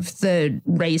performative, the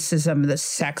racism, the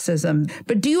sexism.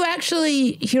 But do you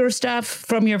actually hear stuff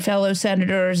from your fellow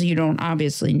senators? You don't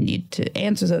obviously need to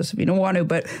answer those if you don't want to,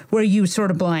 but where you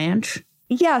sort of blanch?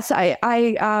 Yes, I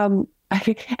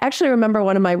actually remember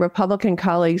one of my Republican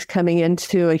colleagues coming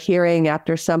into a hearing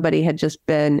after somebody had just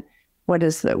been,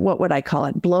 what would I call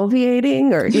it,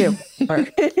 bloviating or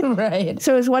right.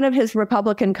 So it was one of his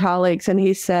Republican colleagues, and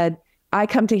he said, "I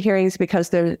come to hearings because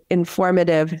they're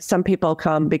informative. Some people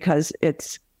come because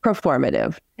it's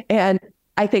performative." And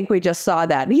I think we just saw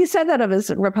that. And he said that of his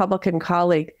Republican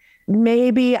colleague.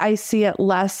 Maybe I see it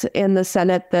less in the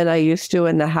Senate than I used to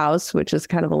in the House, which is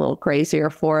kind of a little crazier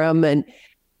for him.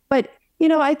 But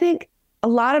I think a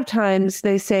lot of times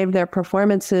they save their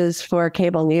performances for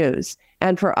cable news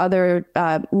and for other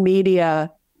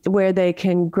media where they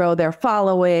can grow their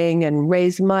following and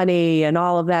raise money and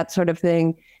all of that sort of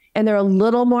thing. And they're a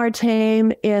little more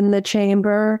tame in the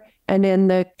chamber and in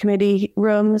the committee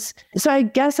rooms. So I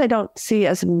guess I don't see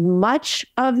as much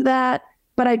of that,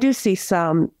 but I do see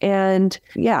some. And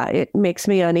yeah, it makes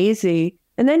me uneasy.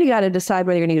 And then you got to decide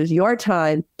whether you're going to use your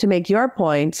time to make your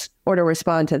points or to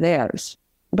respond to theirs.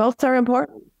 Both are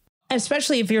important.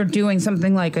 Especially if you're doing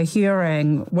something like a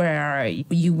hearing where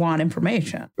you want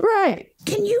information. Right.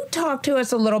 Can you talk to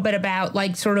us a little bit about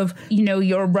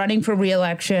you're running for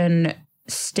re-election,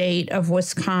 state of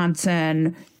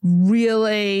Wisconsin,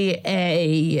 really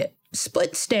a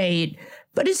split state,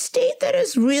 but a state that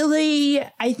has really,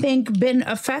 I think, been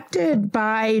affected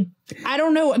by,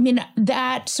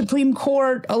 that Supreme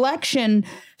Court election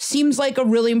seems like a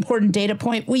really important data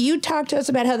point. Will you talk to us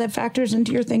about how that factors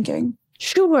into your thinking?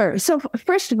 Sure. So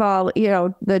first of all,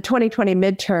 the 2020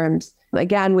 midterms,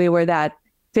 again, we were that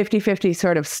 50-50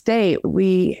 sort of state.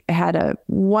 We had a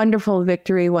wonderful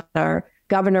victory when our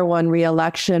governor won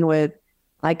re-election with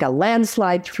like a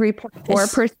landslide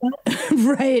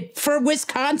 3.4%. Right. For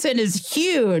Wisconsin is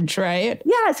huge, right?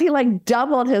 Yes, he like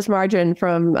doubled his margin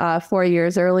from 4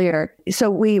 years earlier.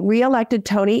 So we reelected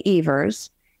Tony Evers.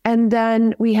 And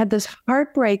then we had this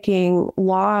heartbreaking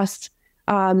loss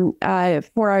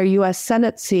for our U.S.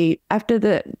 Senate seat after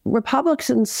the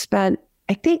Republicans spent,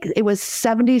 I think it was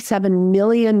 $77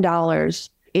 million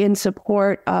in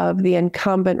support of the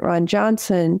incumbent Ron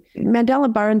Johnson.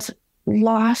 Mandela Barnes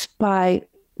lost by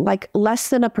like less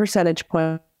than a percentage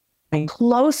point.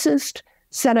 Closest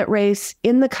Senate race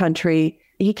in the country.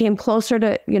 He came closer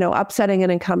to, upsetting an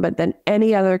incumbent than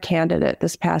any other candidate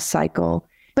this past cycle.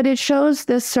 But it shows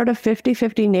this sort of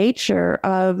 50-50 nature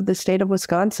of the state of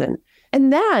Wisconsin.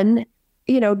 And then,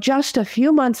 just a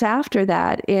few months after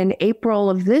that, in April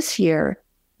of this year,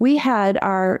 we had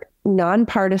our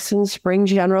nonpartisan spring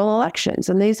general elections.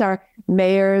 And these are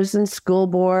mayors and school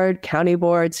board, county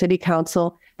board, city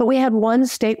council. But we had one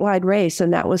statewide race,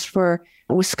 and that was for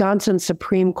Wisconsin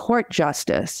Supreme Court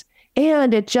justice.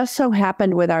 And it just so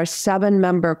happened with our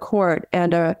 7-member court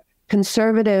and a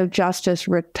conservative justice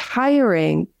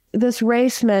retiring, this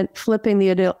race meant flipping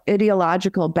the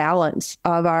ideological balance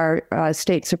of our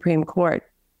state Supreme Court.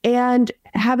 And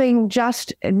having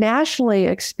just nationally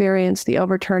experienced the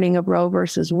overturning of Roe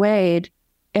versus Wade,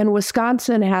 and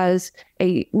Wisconsin has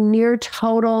a near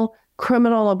total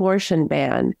criminal abortion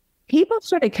ban, people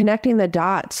started connecting the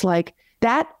dots like,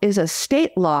 that is a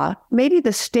state law. Maybe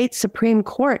the state Supreme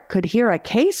Court could hear a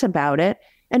case about it,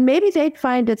 and maybe they'd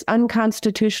find it's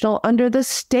unconstitutional under the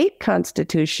state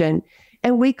constitution.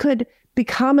 And we could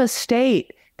become a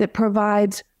state that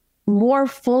provides more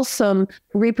fulsome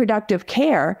reproductive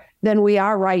care than we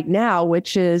are right now,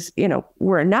 which is,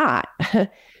 we're not.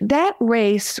 That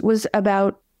race was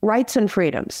about rights and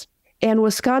freedoms. And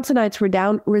Wisconsinites were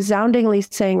resoundingly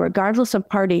saying, regardless of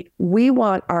party, we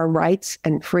want our rights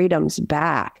and freedoms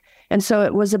back. And so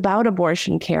it was about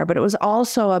abortion care, but it was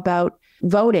also about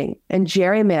voting and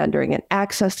gerrymandering and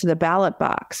access to the ballot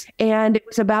box. And it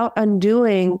was about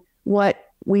undoing what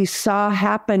we saw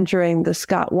happen during the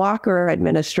Scott Walker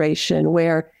administration,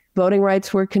 where voting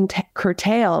rights were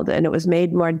curtailed and it was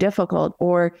made more difficult,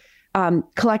 or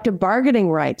collective bargaining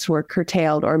rights were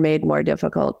curtailed or made more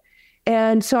difficult.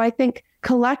 And so I think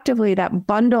collectively that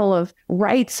bundle of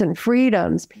rights and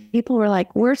freedoms, people were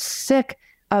like, we're sick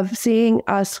of seeing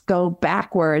us go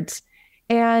backwards.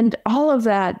 And all of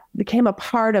that became a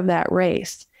part of that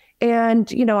race.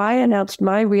 And, I announced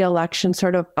my reelection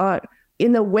sort of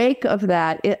in the wake of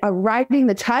that, riding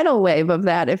the tidal wave of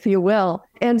that, if you will,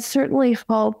 and certainly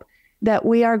hope that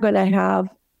we are going to have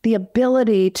the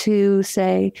ability to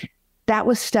say, that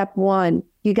was step one.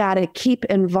 You got to keep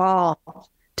involved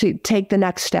to take the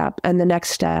next step and the next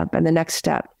step and the next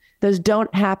step. Those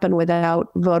don't happen without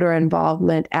voter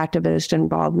involvement, activist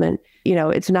involvement.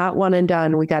 It's not one and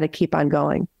done. We got to keep on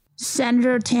going.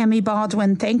 Senator Tammy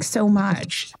Baldiwn, thanks so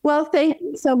much. Well, thank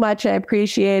you so much. I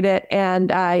appreciate it.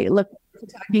 And I look forward to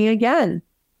talking again.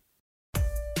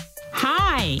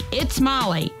 Hi, it's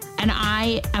Molly, and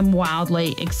I am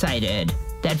wildly excited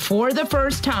that for the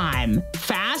first time,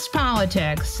 Fast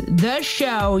Politics, the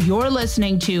show you're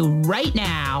listening to right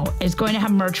now, is going to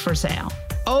have merch for sale.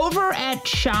 Over at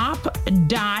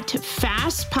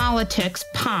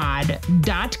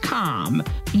shop.fastpoliticspod.com,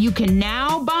 you can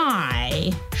now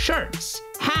buy shirts,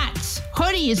 hats,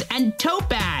 hoodies, and tote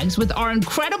bags with our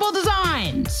incredible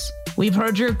designs. We've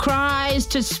heard your cries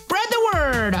to spread the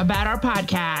word about our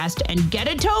podcast and get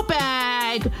a tote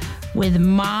bag with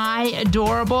my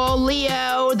adorable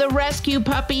Leo, the rescue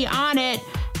puppy, on it.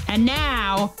 And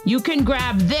now you can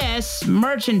grab this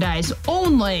merchandise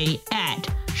only at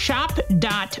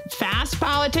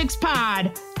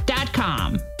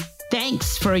shop.fastpoliticspod.com.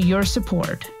 Thanks for your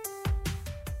support.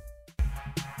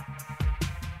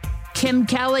 Kim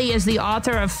Kelly is the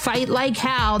author of Fight Like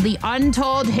Hell, The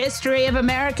Untold History of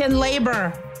American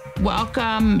Labor.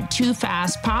 Welcome to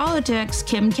Fast Politics,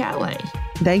 Kim Kelly.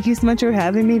 Thank you so much for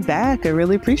having me back. I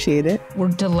really appreciate it. We're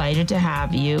delighted to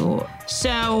have you.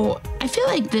 So I feel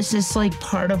like this is like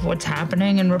part of what's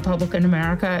happening in Republican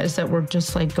America, is that we're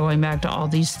just like going back to all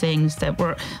these things that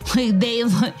were like,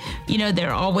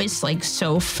 they're always like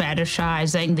so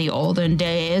fetishizing the olden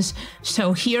days.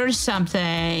 So here's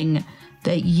something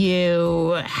that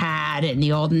you had in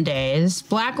the olden days,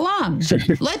 black lung.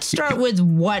 Let's start with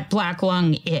what black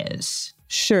lung is.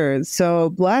 Sure. So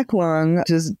black lung,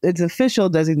 its official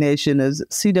designation is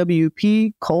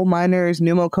CWP, coal miners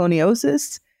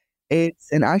pneumoconiosis.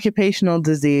 It's an occupational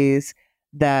disease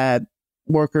that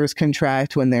workers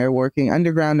contract when they're working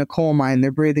underground in a coal mine.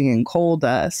 They're breathing in coal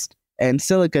dust. and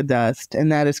silica dust,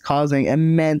 and that is causing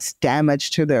immense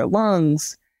damage to their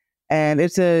lungs. And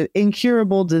it's an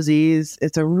incurable disease.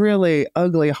 It's a really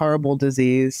ugly, horrible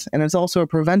disease, and it's also a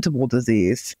preventable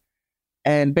disease.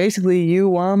 And basically,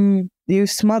 you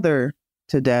smother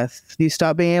to death. You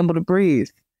stop being able to breathe.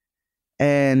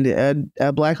 And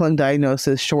a black lung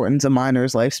diagnosis shortens a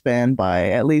miner's lifespan by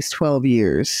at least 12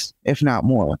 years, if not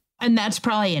more. And that's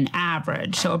probably an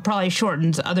average. So it probably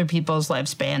shortens other people's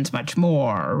lifespans much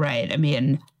more, right? I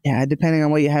mean, yeah, depending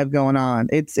on what you have going on.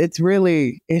 It's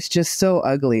just so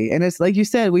ugly. And it's like you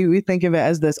said, we think of it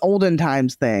as this olden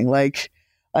times thing. Like,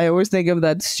 I always think of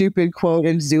that stupid quote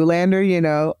in Zoolander, you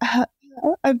know,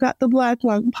 I've got the black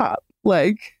lung pop.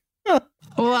 Like,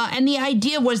 well, and the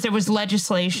idea was there was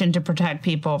legislation to protect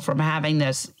people from having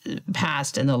this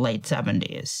passed in the late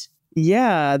 70s.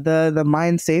 Yeah, the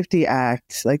Mine Safety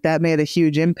Act, like that made a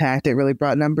huge impact. It really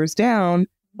brought numbers down.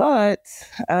 But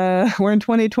we're in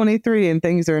 2023 and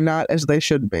things are not as they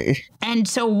should be. And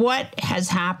so what has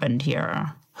happened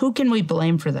here? Who can we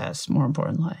blame for this, more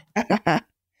importantly?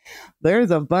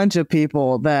 There's a bunch of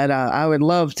people that I would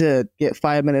love to get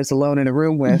 5 minutes alone in a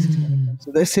room with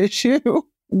to this issue.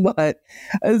 But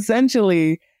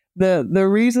essentially, the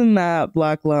reason that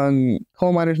black lung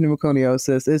coal miners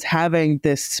pneumoconiosis is having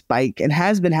this spike and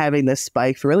has been having this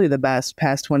spike for really the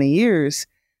past 20 years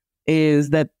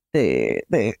is that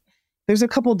there's a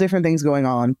couple different things going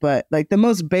on. But like the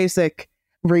most basic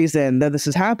reason that this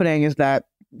is happening is that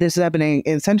this is happening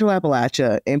in central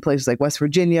Appalachia, in places like West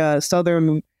Virginia,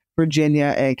 Southern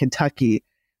Virginia, and Kentucky,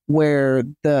 where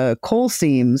the coal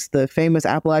seams, the famous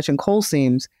Appalachian coal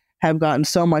seams, have gotten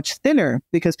so much thinner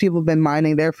because people have been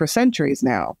mining there for centuries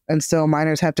now. And so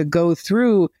miners have to go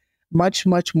through much,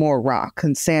 much more rock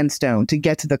and sandstone to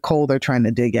get to the coal they're trying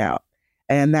to dig out.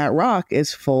 And that rock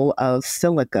is full of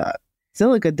silica.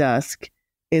 Silica dust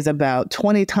is about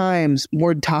 20 times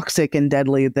more toxic and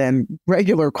deadly than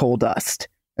regular coal dust.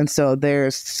 And so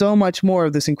there's so much more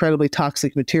of this incredibly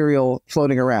toxic material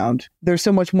floating around. There's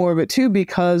so much more of it too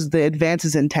because the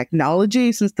advances in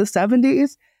technology since the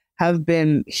 70s have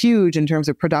been huge in terms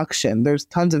of production. There's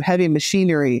tons of heavy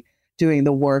machinery doing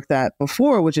the work that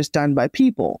before was just done by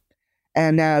people.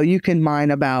 And now you can mine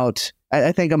about,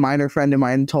 I think a miner friend of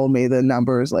mine told me the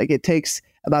numbers, like it takes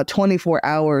about 24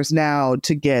 hours now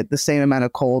to get the same amount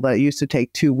of coal that it used to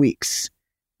take 2 weeks.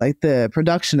 Like the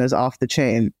production is off the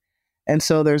chain. And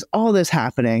so there's all this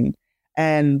happening.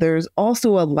 And there's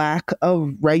also a lack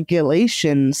of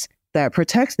regulations that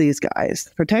protect these guys,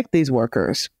 protect these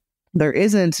workers. There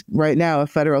isn't right now a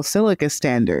federal silica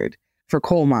standard for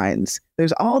coal mines.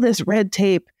 There's all this red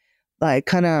tape, like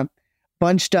kind of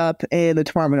bunched up in the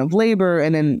Department of Labor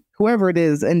and in whoever it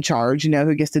is in charge, you know,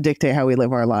 who gets to dictate how we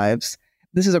live our lives.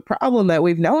 This is a problem that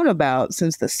we've known about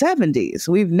since the 70s.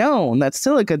 We've known that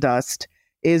silica dust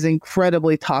is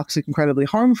incredibly toxic, incredibly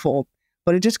harmful,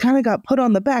 but it just kind of got put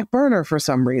on the back burner for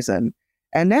some reason.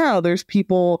 And now there's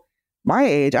people my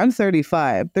age, I'm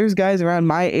 35. There's guys around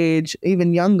my age,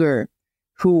 even younger,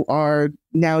 who are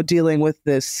now dealing with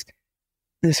this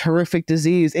horrific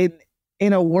disease.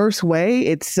 In a worse way,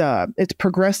 it's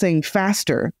progressing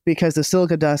faster because the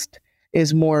silica dust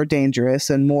is more dangerous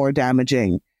and more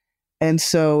damaging. And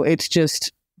so it's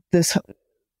just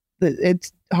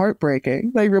it's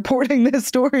heartbreaking. Like reporting this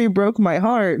story broke my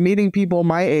heart, meeting people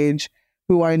my age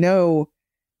who I know,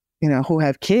 you know, who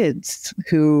have kids,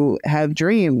 who have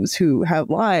dreams, who have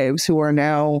lives, who are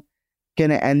now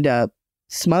going to end up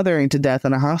smothering to death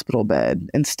in a hospital bed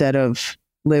instead of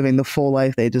living the full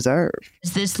life they deserve.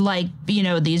 Is this like, you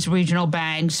know, these regional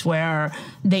banks where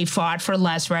they fought for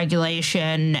less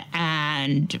regulation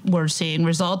and we're seeing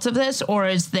results of this? Or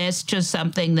is this just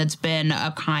something that's been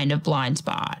a kind of blind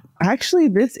spot? Actually,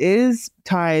 this is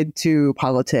tied to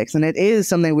politics, and it is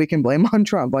something we can blame on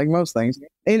Trump, like most things,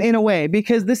 in a way,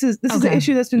 because this is an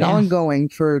issue that's been ongoing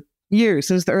for years,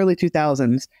 since the early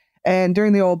 2000s. And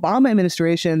during the Obama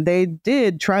administration, they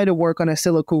did try to work on a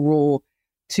silica rule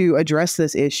to address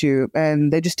this issue,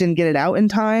 and they just didn't get it out in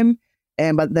time.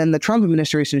 But then the Trump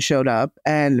administration showed up,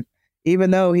 and even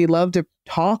though he loved to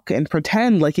talk and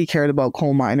pretend like he cared about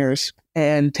coal miners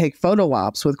and take photo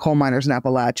ops with coal miners in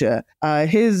Appalachia,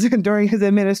 during his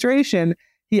administration,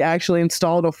 he actually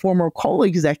installed a former coal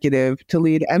executive to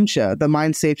lead MSHA, the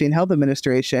Mine Safety and Health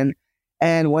Administration.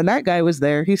 And when that guy was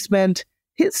there, he spent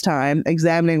his time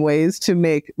examining ways to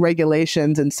make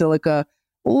regulations in silica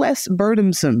less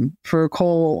burdensome for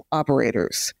coal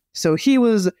operators. So he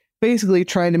was basically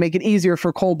trying to make it easier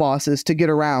for coal bosses to get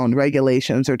around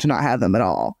regulations or to not have them at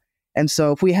all. And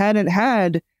so if we hadn't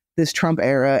had this Trump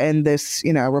era and this,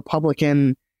 you know,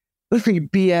 Republican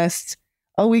BS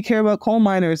oh, we care about coal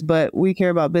miners, but we care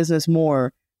about business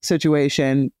more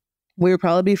situation, we would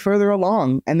probably be further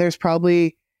along. And there's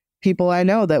probably people I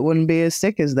know that wouldn't be as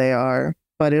sick as they are.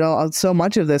 But so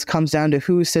much of this comes down to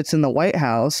who sits in the White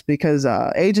House, because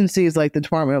agencies like the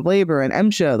Department of Labor and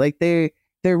MSHA, like they're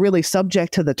really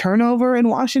subject to the turnover in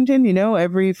Washington. You know,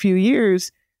 every few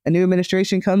years, a new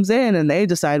administration comes in and they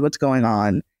decide what's going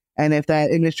on. And if that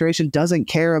administration doesn't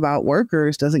care about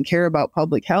workers, doesn't care about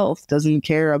public health, doesn't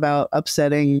care about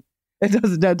doesn't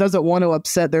want to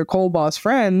upset their coal boss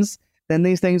friends, then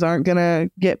these things aren't going to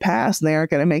get passed and they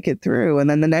aren't going to make it through. And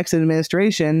then the next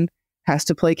administration has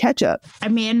to play catch up. I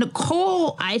mean,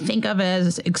 coal I think of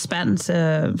as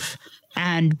expensive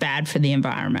and bad for the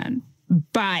environment.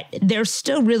 But there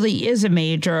still really is a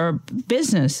major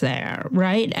business there,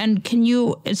 right? And can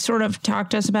you sort of talk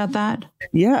to us about that?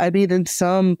 Yeah, I mean, in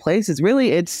some places,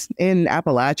 really, it's in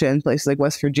Appalachia and places like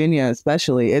West Virginia,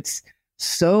 especially, it's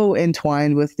so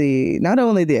entwined with not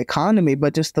only the economy,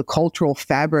 but just the cultural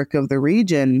fabric of the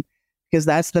region, because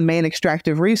that's the main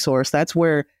extractive resource. That's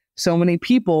where so many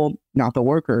people, not the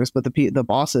workers, but the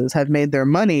bosses, have made their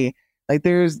money. Like,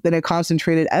 there's been a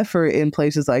concentrated effort in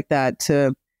places like that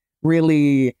to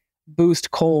really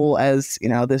boost coal as, you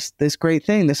know, this great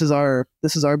thing. This is our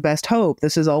best hope.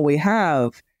 This is all we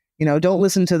have. You know, don't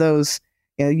listen to those,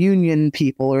 you know, union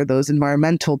people or those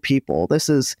environmental people. This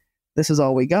is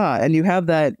all we got. And you have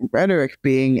that rhetoric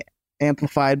being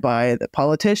amplified by the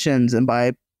politicians and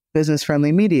by business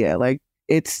friendly media. Like,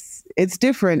 it's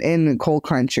different in coal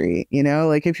country, you know,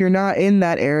 like if you're not in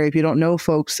that area, if you don't know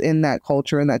folks in that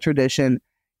culture and that tradition,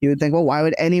 you would think, well, why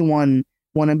would anyone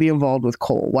want to be involved with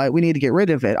coal? Why? We need to get rid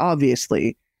of it,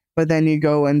 obviously. But then you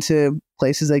go into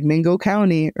places like Mingo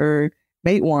County or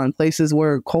Matewan, places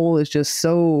where coal is just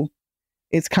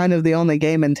it's kind of the only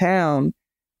game in town.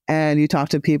 And you talk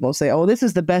to people, say, oh, this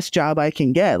is the best job I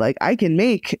can get. Like, I can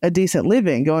make a decent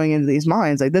living going into these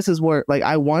mines. Like, this is where, like,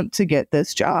 I want to get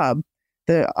this job.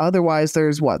 Otherwise,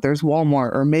 there's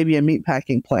Walmart or maybe a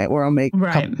meatpacking plant where I'll make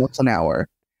a couple bucks an hour.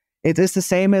 It's the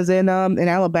same as in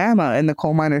Alabama in the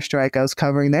coal miner strike I was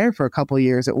covering there for a couple of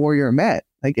years at Warrior Met.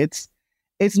 Like, it's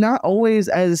not always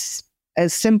as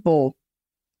simple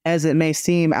as it may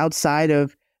seem outside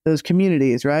of those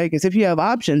communities, right? Because if you have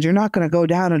options, you're not going to go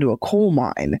down into a coal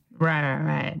mine.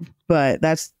 Right. But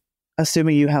that's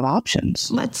assuming you have options.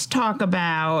 Let's talk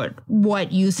about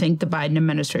what you think the Biden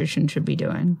administration should be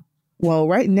doing. Well,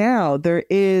 right now there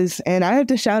is, and I have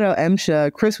to shout out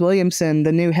MSHA, Chris Williamson,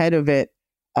 the new head of it,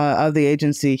 of the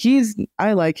agency.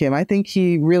 I like him. I think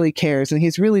he really cares and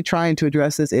he's really trying to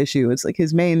address this issue. It's like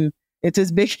it's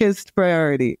his biggest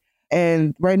priority.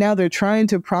 And right now they're trying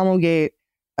to promulgate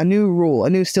a new rule, a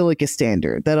new silica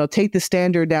standard that'll take the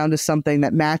standard down to something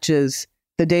that matches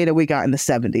the data we got in the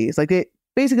 70s. Like,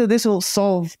 basically this will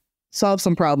solve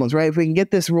some problems, right? If we can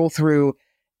get this rule through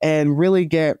and really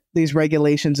get these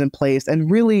regulations in place.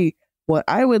 And really what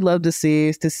I would love to see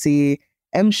is to see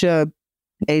MSHA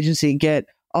agency get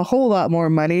a whole lot more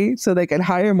money so they can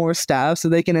hire more staff, so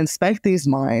they can inspect these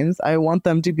mines. I want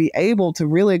them to be able to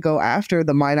really go after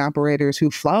the mine operators who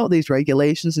flout these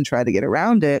regulations and try to get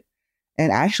around it,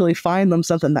 and actually find them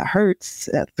something that hurts,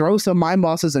 throw some mine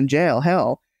bosses in jail.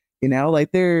 Hell, you know,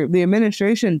 like the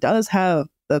administration does have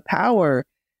the power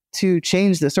to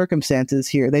change the circumstances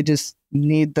here. They just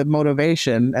need the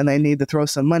motivation and they need to throw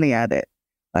some money at it.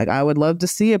 Like, I would love to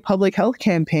see a public health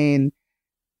campaign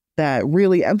that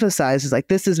really emphasizes, like,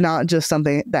 this is not just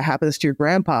something that happens to your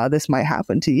grandpa. This might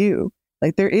happen to you.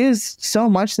 Like, there is so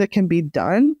much that can be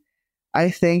done. I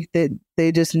think that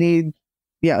they just need,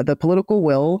 the political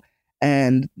will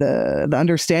and the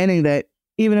understanding that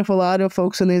even if a lot of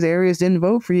folks in these areas didn't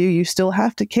vote for you, you still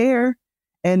have to care.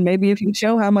 And maybe if you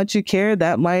show how much you care,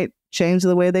 that might change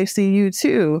the way they see you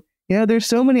too. You know, there's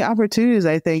so many opportunities,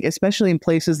 I think, especially in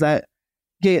places that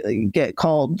get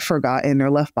called forgotten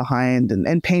or left behind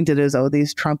and painted as, oh,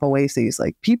 these Trump oases.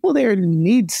 Like, people there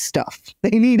need stuff.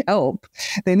 They need help.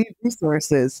 They need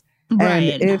resources.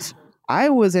 Right. And if I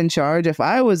was in charge, if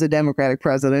I was a Democratic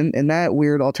president in that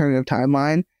weird alternative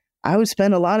timeline, I would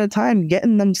spend a lot of time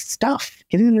getting them stuff,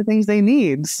 getting them the things they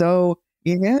need. So,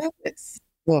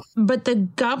 But the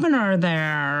governor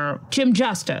there, Jim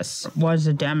Justice, was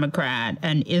a Democrat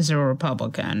and is a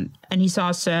Republican. And he's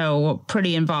also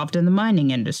pretty involved in the mining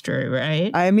industry,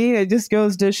 right? I mean, it just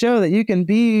goes to show that you can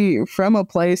be from a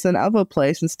place and of a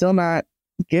place and still not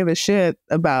give a shit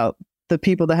about the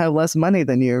people that have less money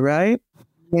than you, right?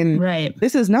 And right.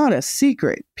 This is not a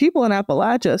secret. People in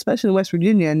Appalachia, especially West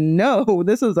Virginia, know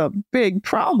this is a big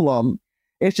problem.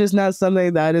 It's just not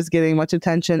something that is getting much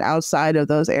attention outside of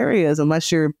those areas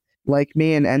unless you're like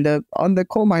me and end up on the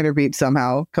coal miner beat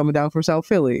somehow coming down from South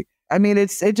Philly. I mean,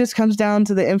 it just comes down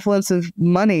to the influence of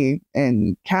money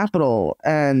and capital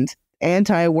and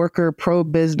anti-worker,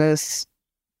 pro-business,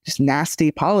 just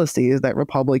nasty policies that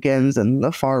Republicans and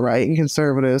the far right and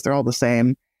conservatives, they're all the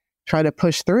same, try to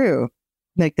push through.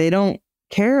 Like, they don't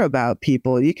care about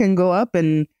people. You can go up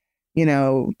and,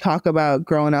 talk about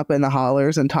growing up in the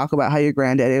hollers and talk about how your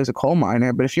granddaddy was a coal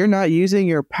miner. But if you're not using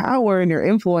your power and your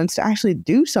influence to actually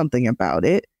do something about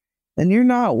it, then you're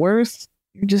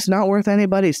just not worth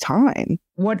anybody's time.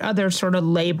 What other sort of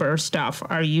labor stuff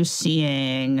are you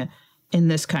seeing in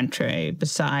this country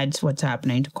besides what's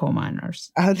happening to coal miners?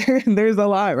 There's a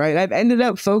lot, right? I've ended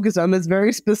up focused on this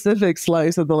very specific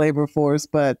slice of the labor force,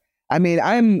 but I mean,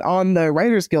 I'm on the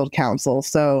Writers Guild Council,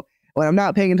 so when I'm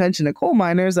not paying attention to coal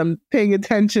miners, I'm paying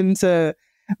attention to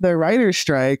the writer's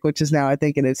strike, which is now, I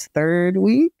think, in its third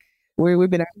week, where we've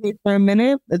been at it for a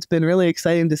minute. It's been really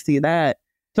exciting to see that,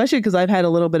 especially because I've had a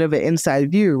little bit of an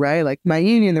inside view, right? Like my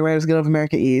union, the Writers Guild of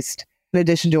America East, in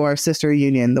addition to our sister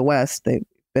union, the West, they've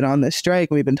been on this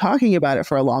strike. We've been talking about it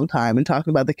for a long time and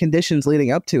talking about the conditions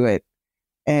leading up to it.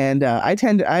 And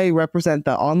I represent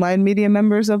the online media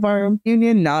members of our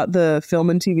union, not the film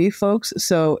and TV folks.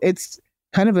 So it's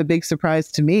kind of a big surprise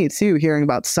to me, too, hearing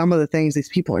about some of the things these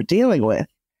people are dealing with.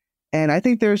 And I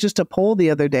think there was just a poll the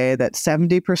other day that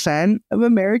 70% of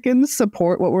Americans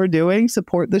support what we're doing,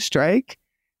 support the strike.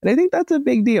 And I think that's a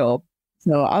big deal.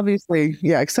 So obviously,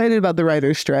 excited about the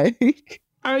writer's strike.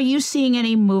 Are you seeing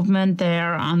any movement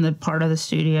there on the part of the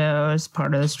studios,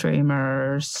 part of the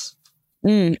streamers?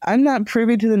 I'm not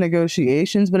privy to the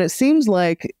negotiations, but it seems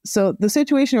like, so the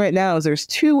situation right now is there's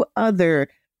two other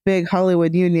big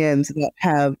Hollywood unions that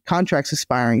have contracts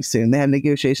expiring soon. They have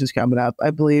negotiations coming up.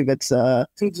 I believe it's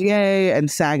CGA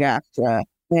and SAG-AFTRA,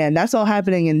 and that's all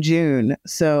happening in June.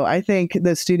 So I think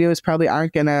the studios probably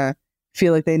aren't going to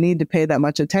feel like they need to pay that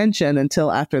much attention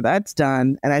until after that's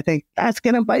done. And I think that's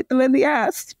going to bite them in the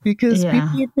ass because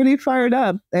people are pretty fired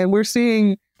up. And we're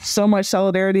seeing so much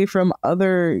solidarity from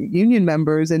other union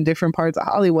members in different parts of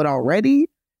Hollywood already.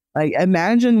 Like,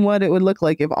 imagine what it would look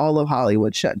like if all of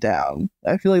Hollywood shut down.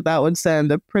 I feel like that would send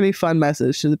a pretty fun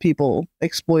message to the people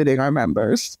exploiting our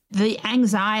members. The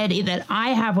anxiety that I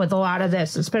have with a lot of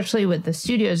this, especially with the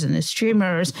studios and the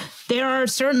streamers, there are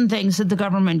certain things that the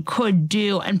government could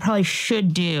do and probably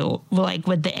should do, like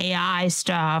with the AI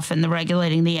stuff and the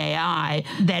regulating the AI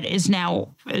that is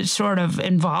now sort of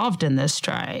involved in this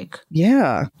strike.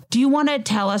 Yeah. Do you want to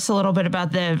tell us a little bit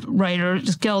about the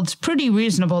Writers Guild's pretty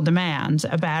reasonable demands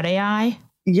about AI?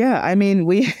 Yeah, I mean,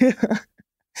 we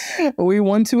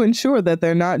want to ensure that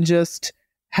they're not just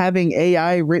having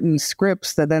AI written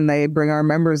scripts that then they bring our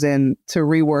members in to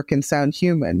rework and sound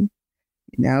human.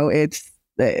 It's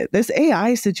this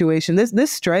AI situation.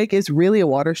 This strike is really a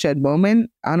watershed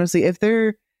moment. Honestly, if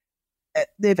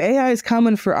AI is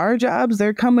coming for our jobs,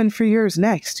 they're coming for yours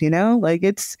next. Like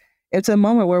it's a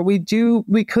moment where we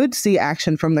could see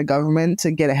action from the government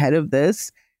to get ahead of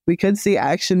this. We could see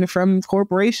action from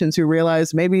corporations who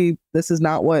realize maybe this is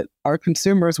not what our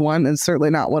consumers want and certainly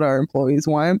not what our employees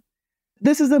want.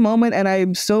 This is the moment, and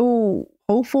I'm so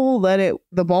hopeful that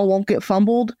the ball won't get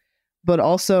fumbled. But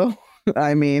also,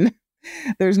 I mean,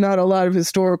 there's not a lot of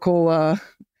historical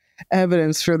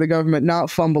evidence for the government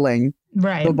not fumbling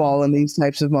the ball in these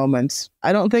types of moments.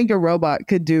 I don't think a robot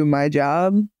could do my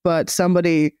job, but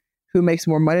somebody who makes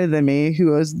more money than me,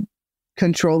 who has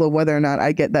control of whether or not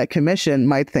I get that commission,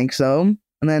 might think so.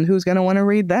 And then who's going to want to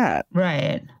read that?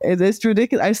 Right. It's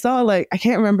ridiculous. I saw I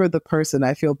can't remember the person,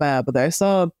 I feel bad, but I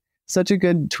saw such a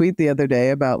good tweet the other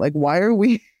day about why are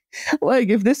we,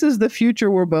 if this is the future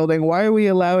we're building, why are we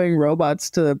allowing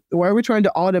robots why are we trying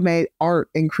to automate art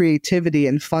and creativity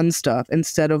and fun stuff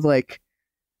instead of why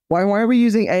are we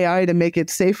using AI to make it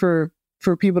safer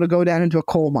for people to go down into a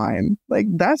coal mine?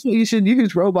 That's what you should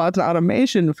use robots and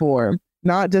automation for.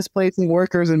 Not displacing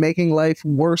workers and making life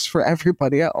worse for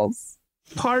everybody else.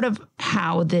 Part of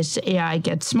how this AI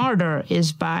gets smarter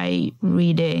is by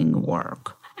reading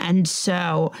work. And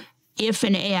so if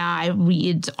an AI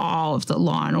reads all of the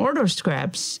Law and Order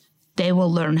scripts, they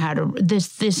will learn how to,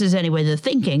 this is anyway the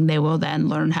thinking, they will then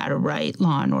learn how to write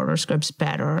Law and Order scripts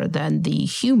better than the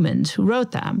humans who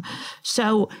wrote them.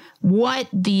 So what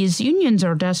these unions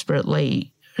are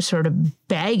desperately sort of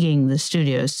begging the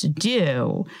studios to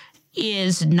do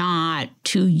is not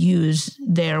to use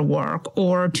their work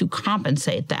or to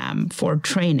compensate them for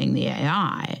training the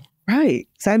AI. Right.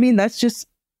 So, I mean, that's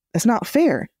not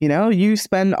fair. You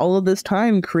spend all of this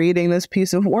time creating this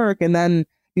piece of work and then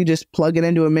you just plug it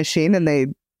into a machine and they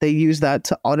use that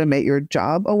to automate your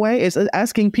job away. It's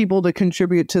asking people to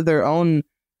contribute to their own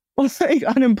like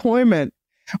unemployment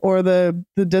or the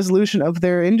dissolution of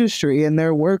their industry and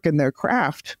their work and their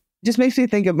craft. Just makes me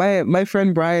think of my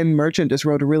friend Brian Merchant just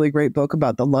wrote a really great book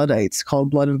about the Luddites called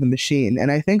Blood of the Machine.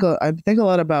 And I think a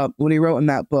lot about what he wrote in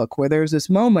that book, where there's this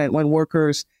moment when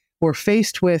workers were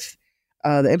faced with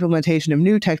the implementation of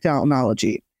new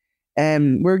technology.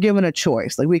 And we're given a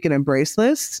choice. Like, we can embrace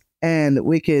this and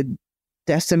we could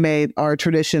decimate our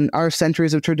tradition, our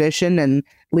centuries of tradition, and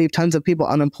leave tons of people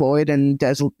unemployed and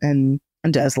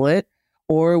desolate.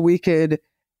 Or we could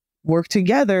work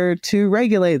together to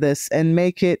regulate this and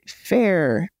make it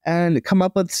fair and come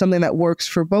up with something that works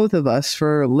for both of us,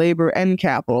 for labor and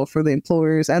capital, for the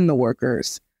employers and the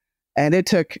workers. And it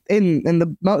took in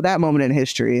that moment in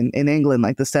history in England,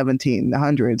 like the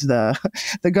 1700s,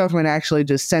 the government actually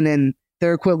just sent in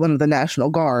their equivalent of the National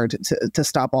Guard to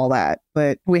stop all that.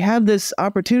 But we have this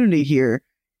opportunity here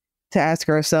to ask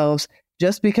ourselves,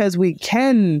 just because we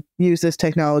can use this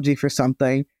technology for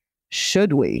something,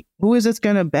 should we? Who is this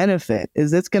going to benefit?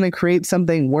 Is this going to create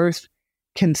something worth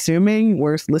consuming,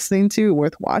 worth listening to,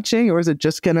 worth watching? Or is it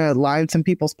just going to line some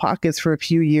people's pockets for a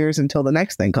few years until the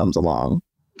next thing comes along?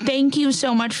 Thank you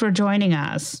so much for joining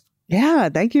us. Yeah,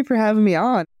 thank you for having me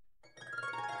on.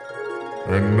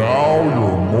 And now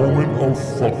your moment of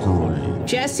fuckery.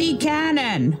 Jesse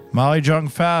Cannon. Molly Jung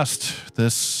Fast.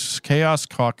 This Chaos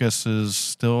Caucus is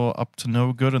still up to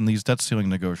no good in these debt ceiling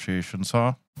negotiations,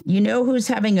 huh? You know who's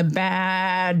having a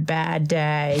bad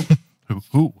day?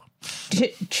 Who?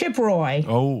 Chip Roy.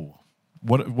 Oh,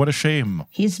 what a shame.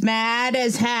 He's mad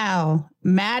as hell.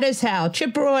 Mad as hell.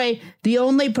 Chip Roy, the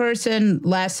only person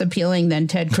less appealing than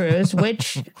Ted Cruz,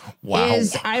 which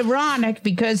is ironic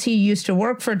because he used to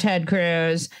work for Ted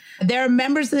Cruz. There are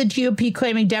members of the GOP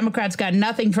claiming Democrats got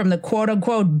nothing from the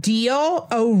quote-unquote deal.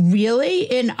 Oh, really?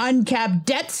 An uncapped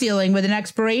debt ceiling with an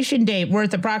expiration date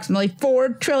worth approximately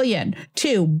 $4 trillion.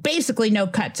 2, basically no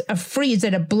cuts. A freeze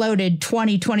at a bloated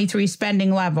 2023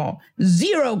 spending level.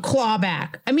 0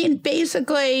 clawback. I mean,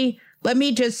 basically, let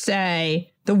me just say,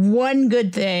 the one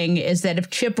good thing is that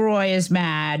if Chip Roy is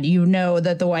mad, you know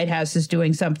that the White House is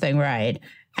doing something right.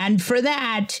 And for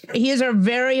that, he is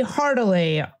very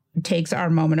heartily takes our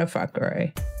moment of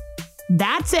fuckery.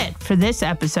 That's it for this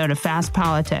episode of Fast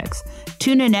Politics.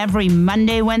 Tune in every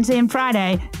Monday, Wednesday, and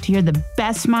Friday to hear the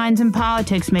best minds in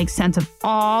politics make sense of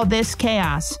all this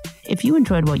chaos. If you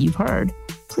enjoyed what you've heard,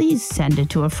 please send it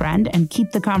to a friend and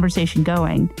keep the conversation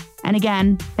going. And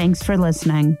again, thanks for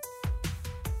listening.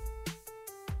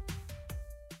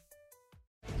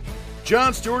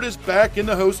 Jon Stewart is back in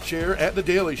the host chair at The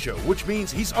Daily Show, which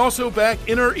means he's also back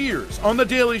in our ears on The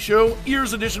Daily Show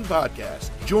Ears Edition podcast.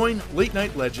 Join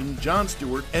late-night legend Jon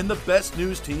Stewart and the best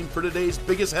news team for today's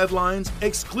biggest headlines,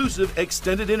 exclusive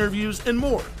extended interviews, and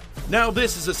more. Now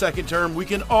this is a second term we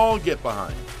can all get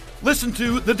behind. Listen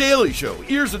to The Daily Show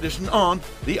Ears Edition on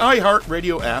the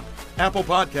iHeartRadio app, Apple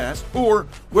Podcasts, or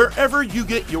wherever you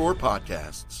get your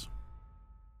podcasts.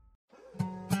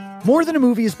 More Than a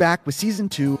Movie is back with Season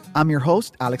 2. I'm your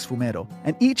host, Alex Fumero,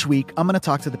 and each week I'm going to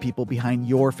talk to the people behind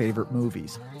your favorite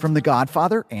movies. From The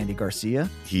Godfather, Andy Garcia.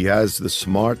 He has the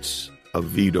smarts of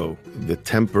Vito, the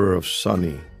temper of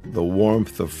Sonny, the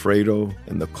warmth of Fredo,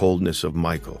 and the coldness of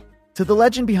Michael. To the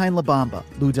legend behind La Bamba,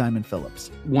 Lou Diamond Phillips.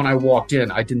 When I walked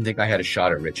in, I didn't think I had a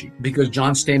shot at Richie because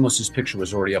John Stamos' picture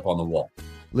was already up on the wall.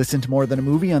 Listen to More Than a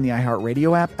Movie on the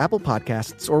iHeartRadio app, Apple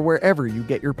Podcasts, or wherever you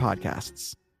get your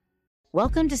podcasts.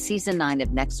 Welcome to Season 9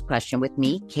 of Next Question with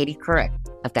me, Katie Couric.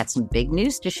 I've got some big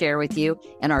news to share with you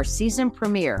in our season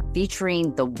premiere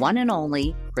featuring the one and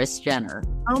only Kris Jenner.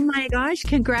 Oh my gosh,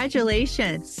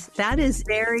 congratulations. That is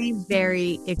very,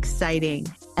 very exciting.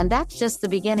 And that's just the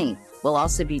beginning. We'll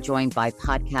also be joined by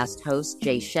podcast host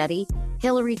Jay Shetty,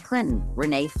 Hillary Clinton,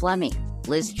 Renee Fleming,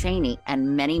 Liz Cheney,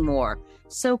 and many more.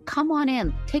 So come on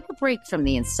in, take a break from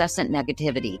the incessant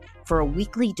negativity for a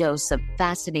weekly dose of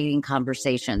fascinating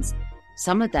conversations.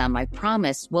 Some of them, I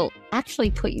promise, will actually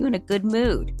put you in a good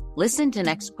mood. Listen to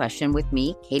Next Question with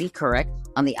me, Katie Couric,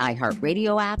 on the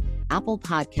iHeartRadio app, Apple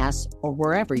Podcasts, or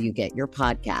wherever you get your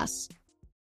podcasts.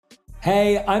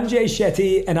 Hey, I'm Jay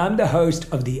Shetty, and I'm the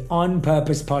host of the On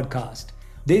Purpose podcast.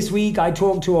 This week, I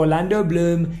talked to Orlando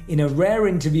Bloom in a rare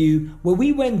interview where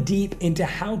we went deep into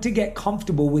how to get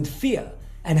comfortable with fear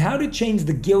and how to change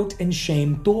the guilt and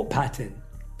shame thought pattern.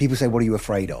 People say, what are you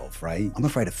afraid of, right? I'm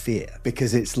afraid of fear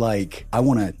because it's like I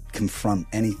want to confront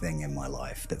anything in my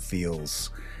life that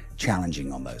feels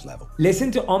challenging on those levels.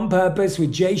 Listen to On Purpose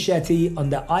with Jay Shetty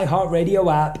on the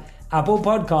iHeartRadio app, Apple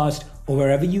Podcast, or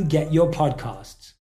wherever you get your podcast.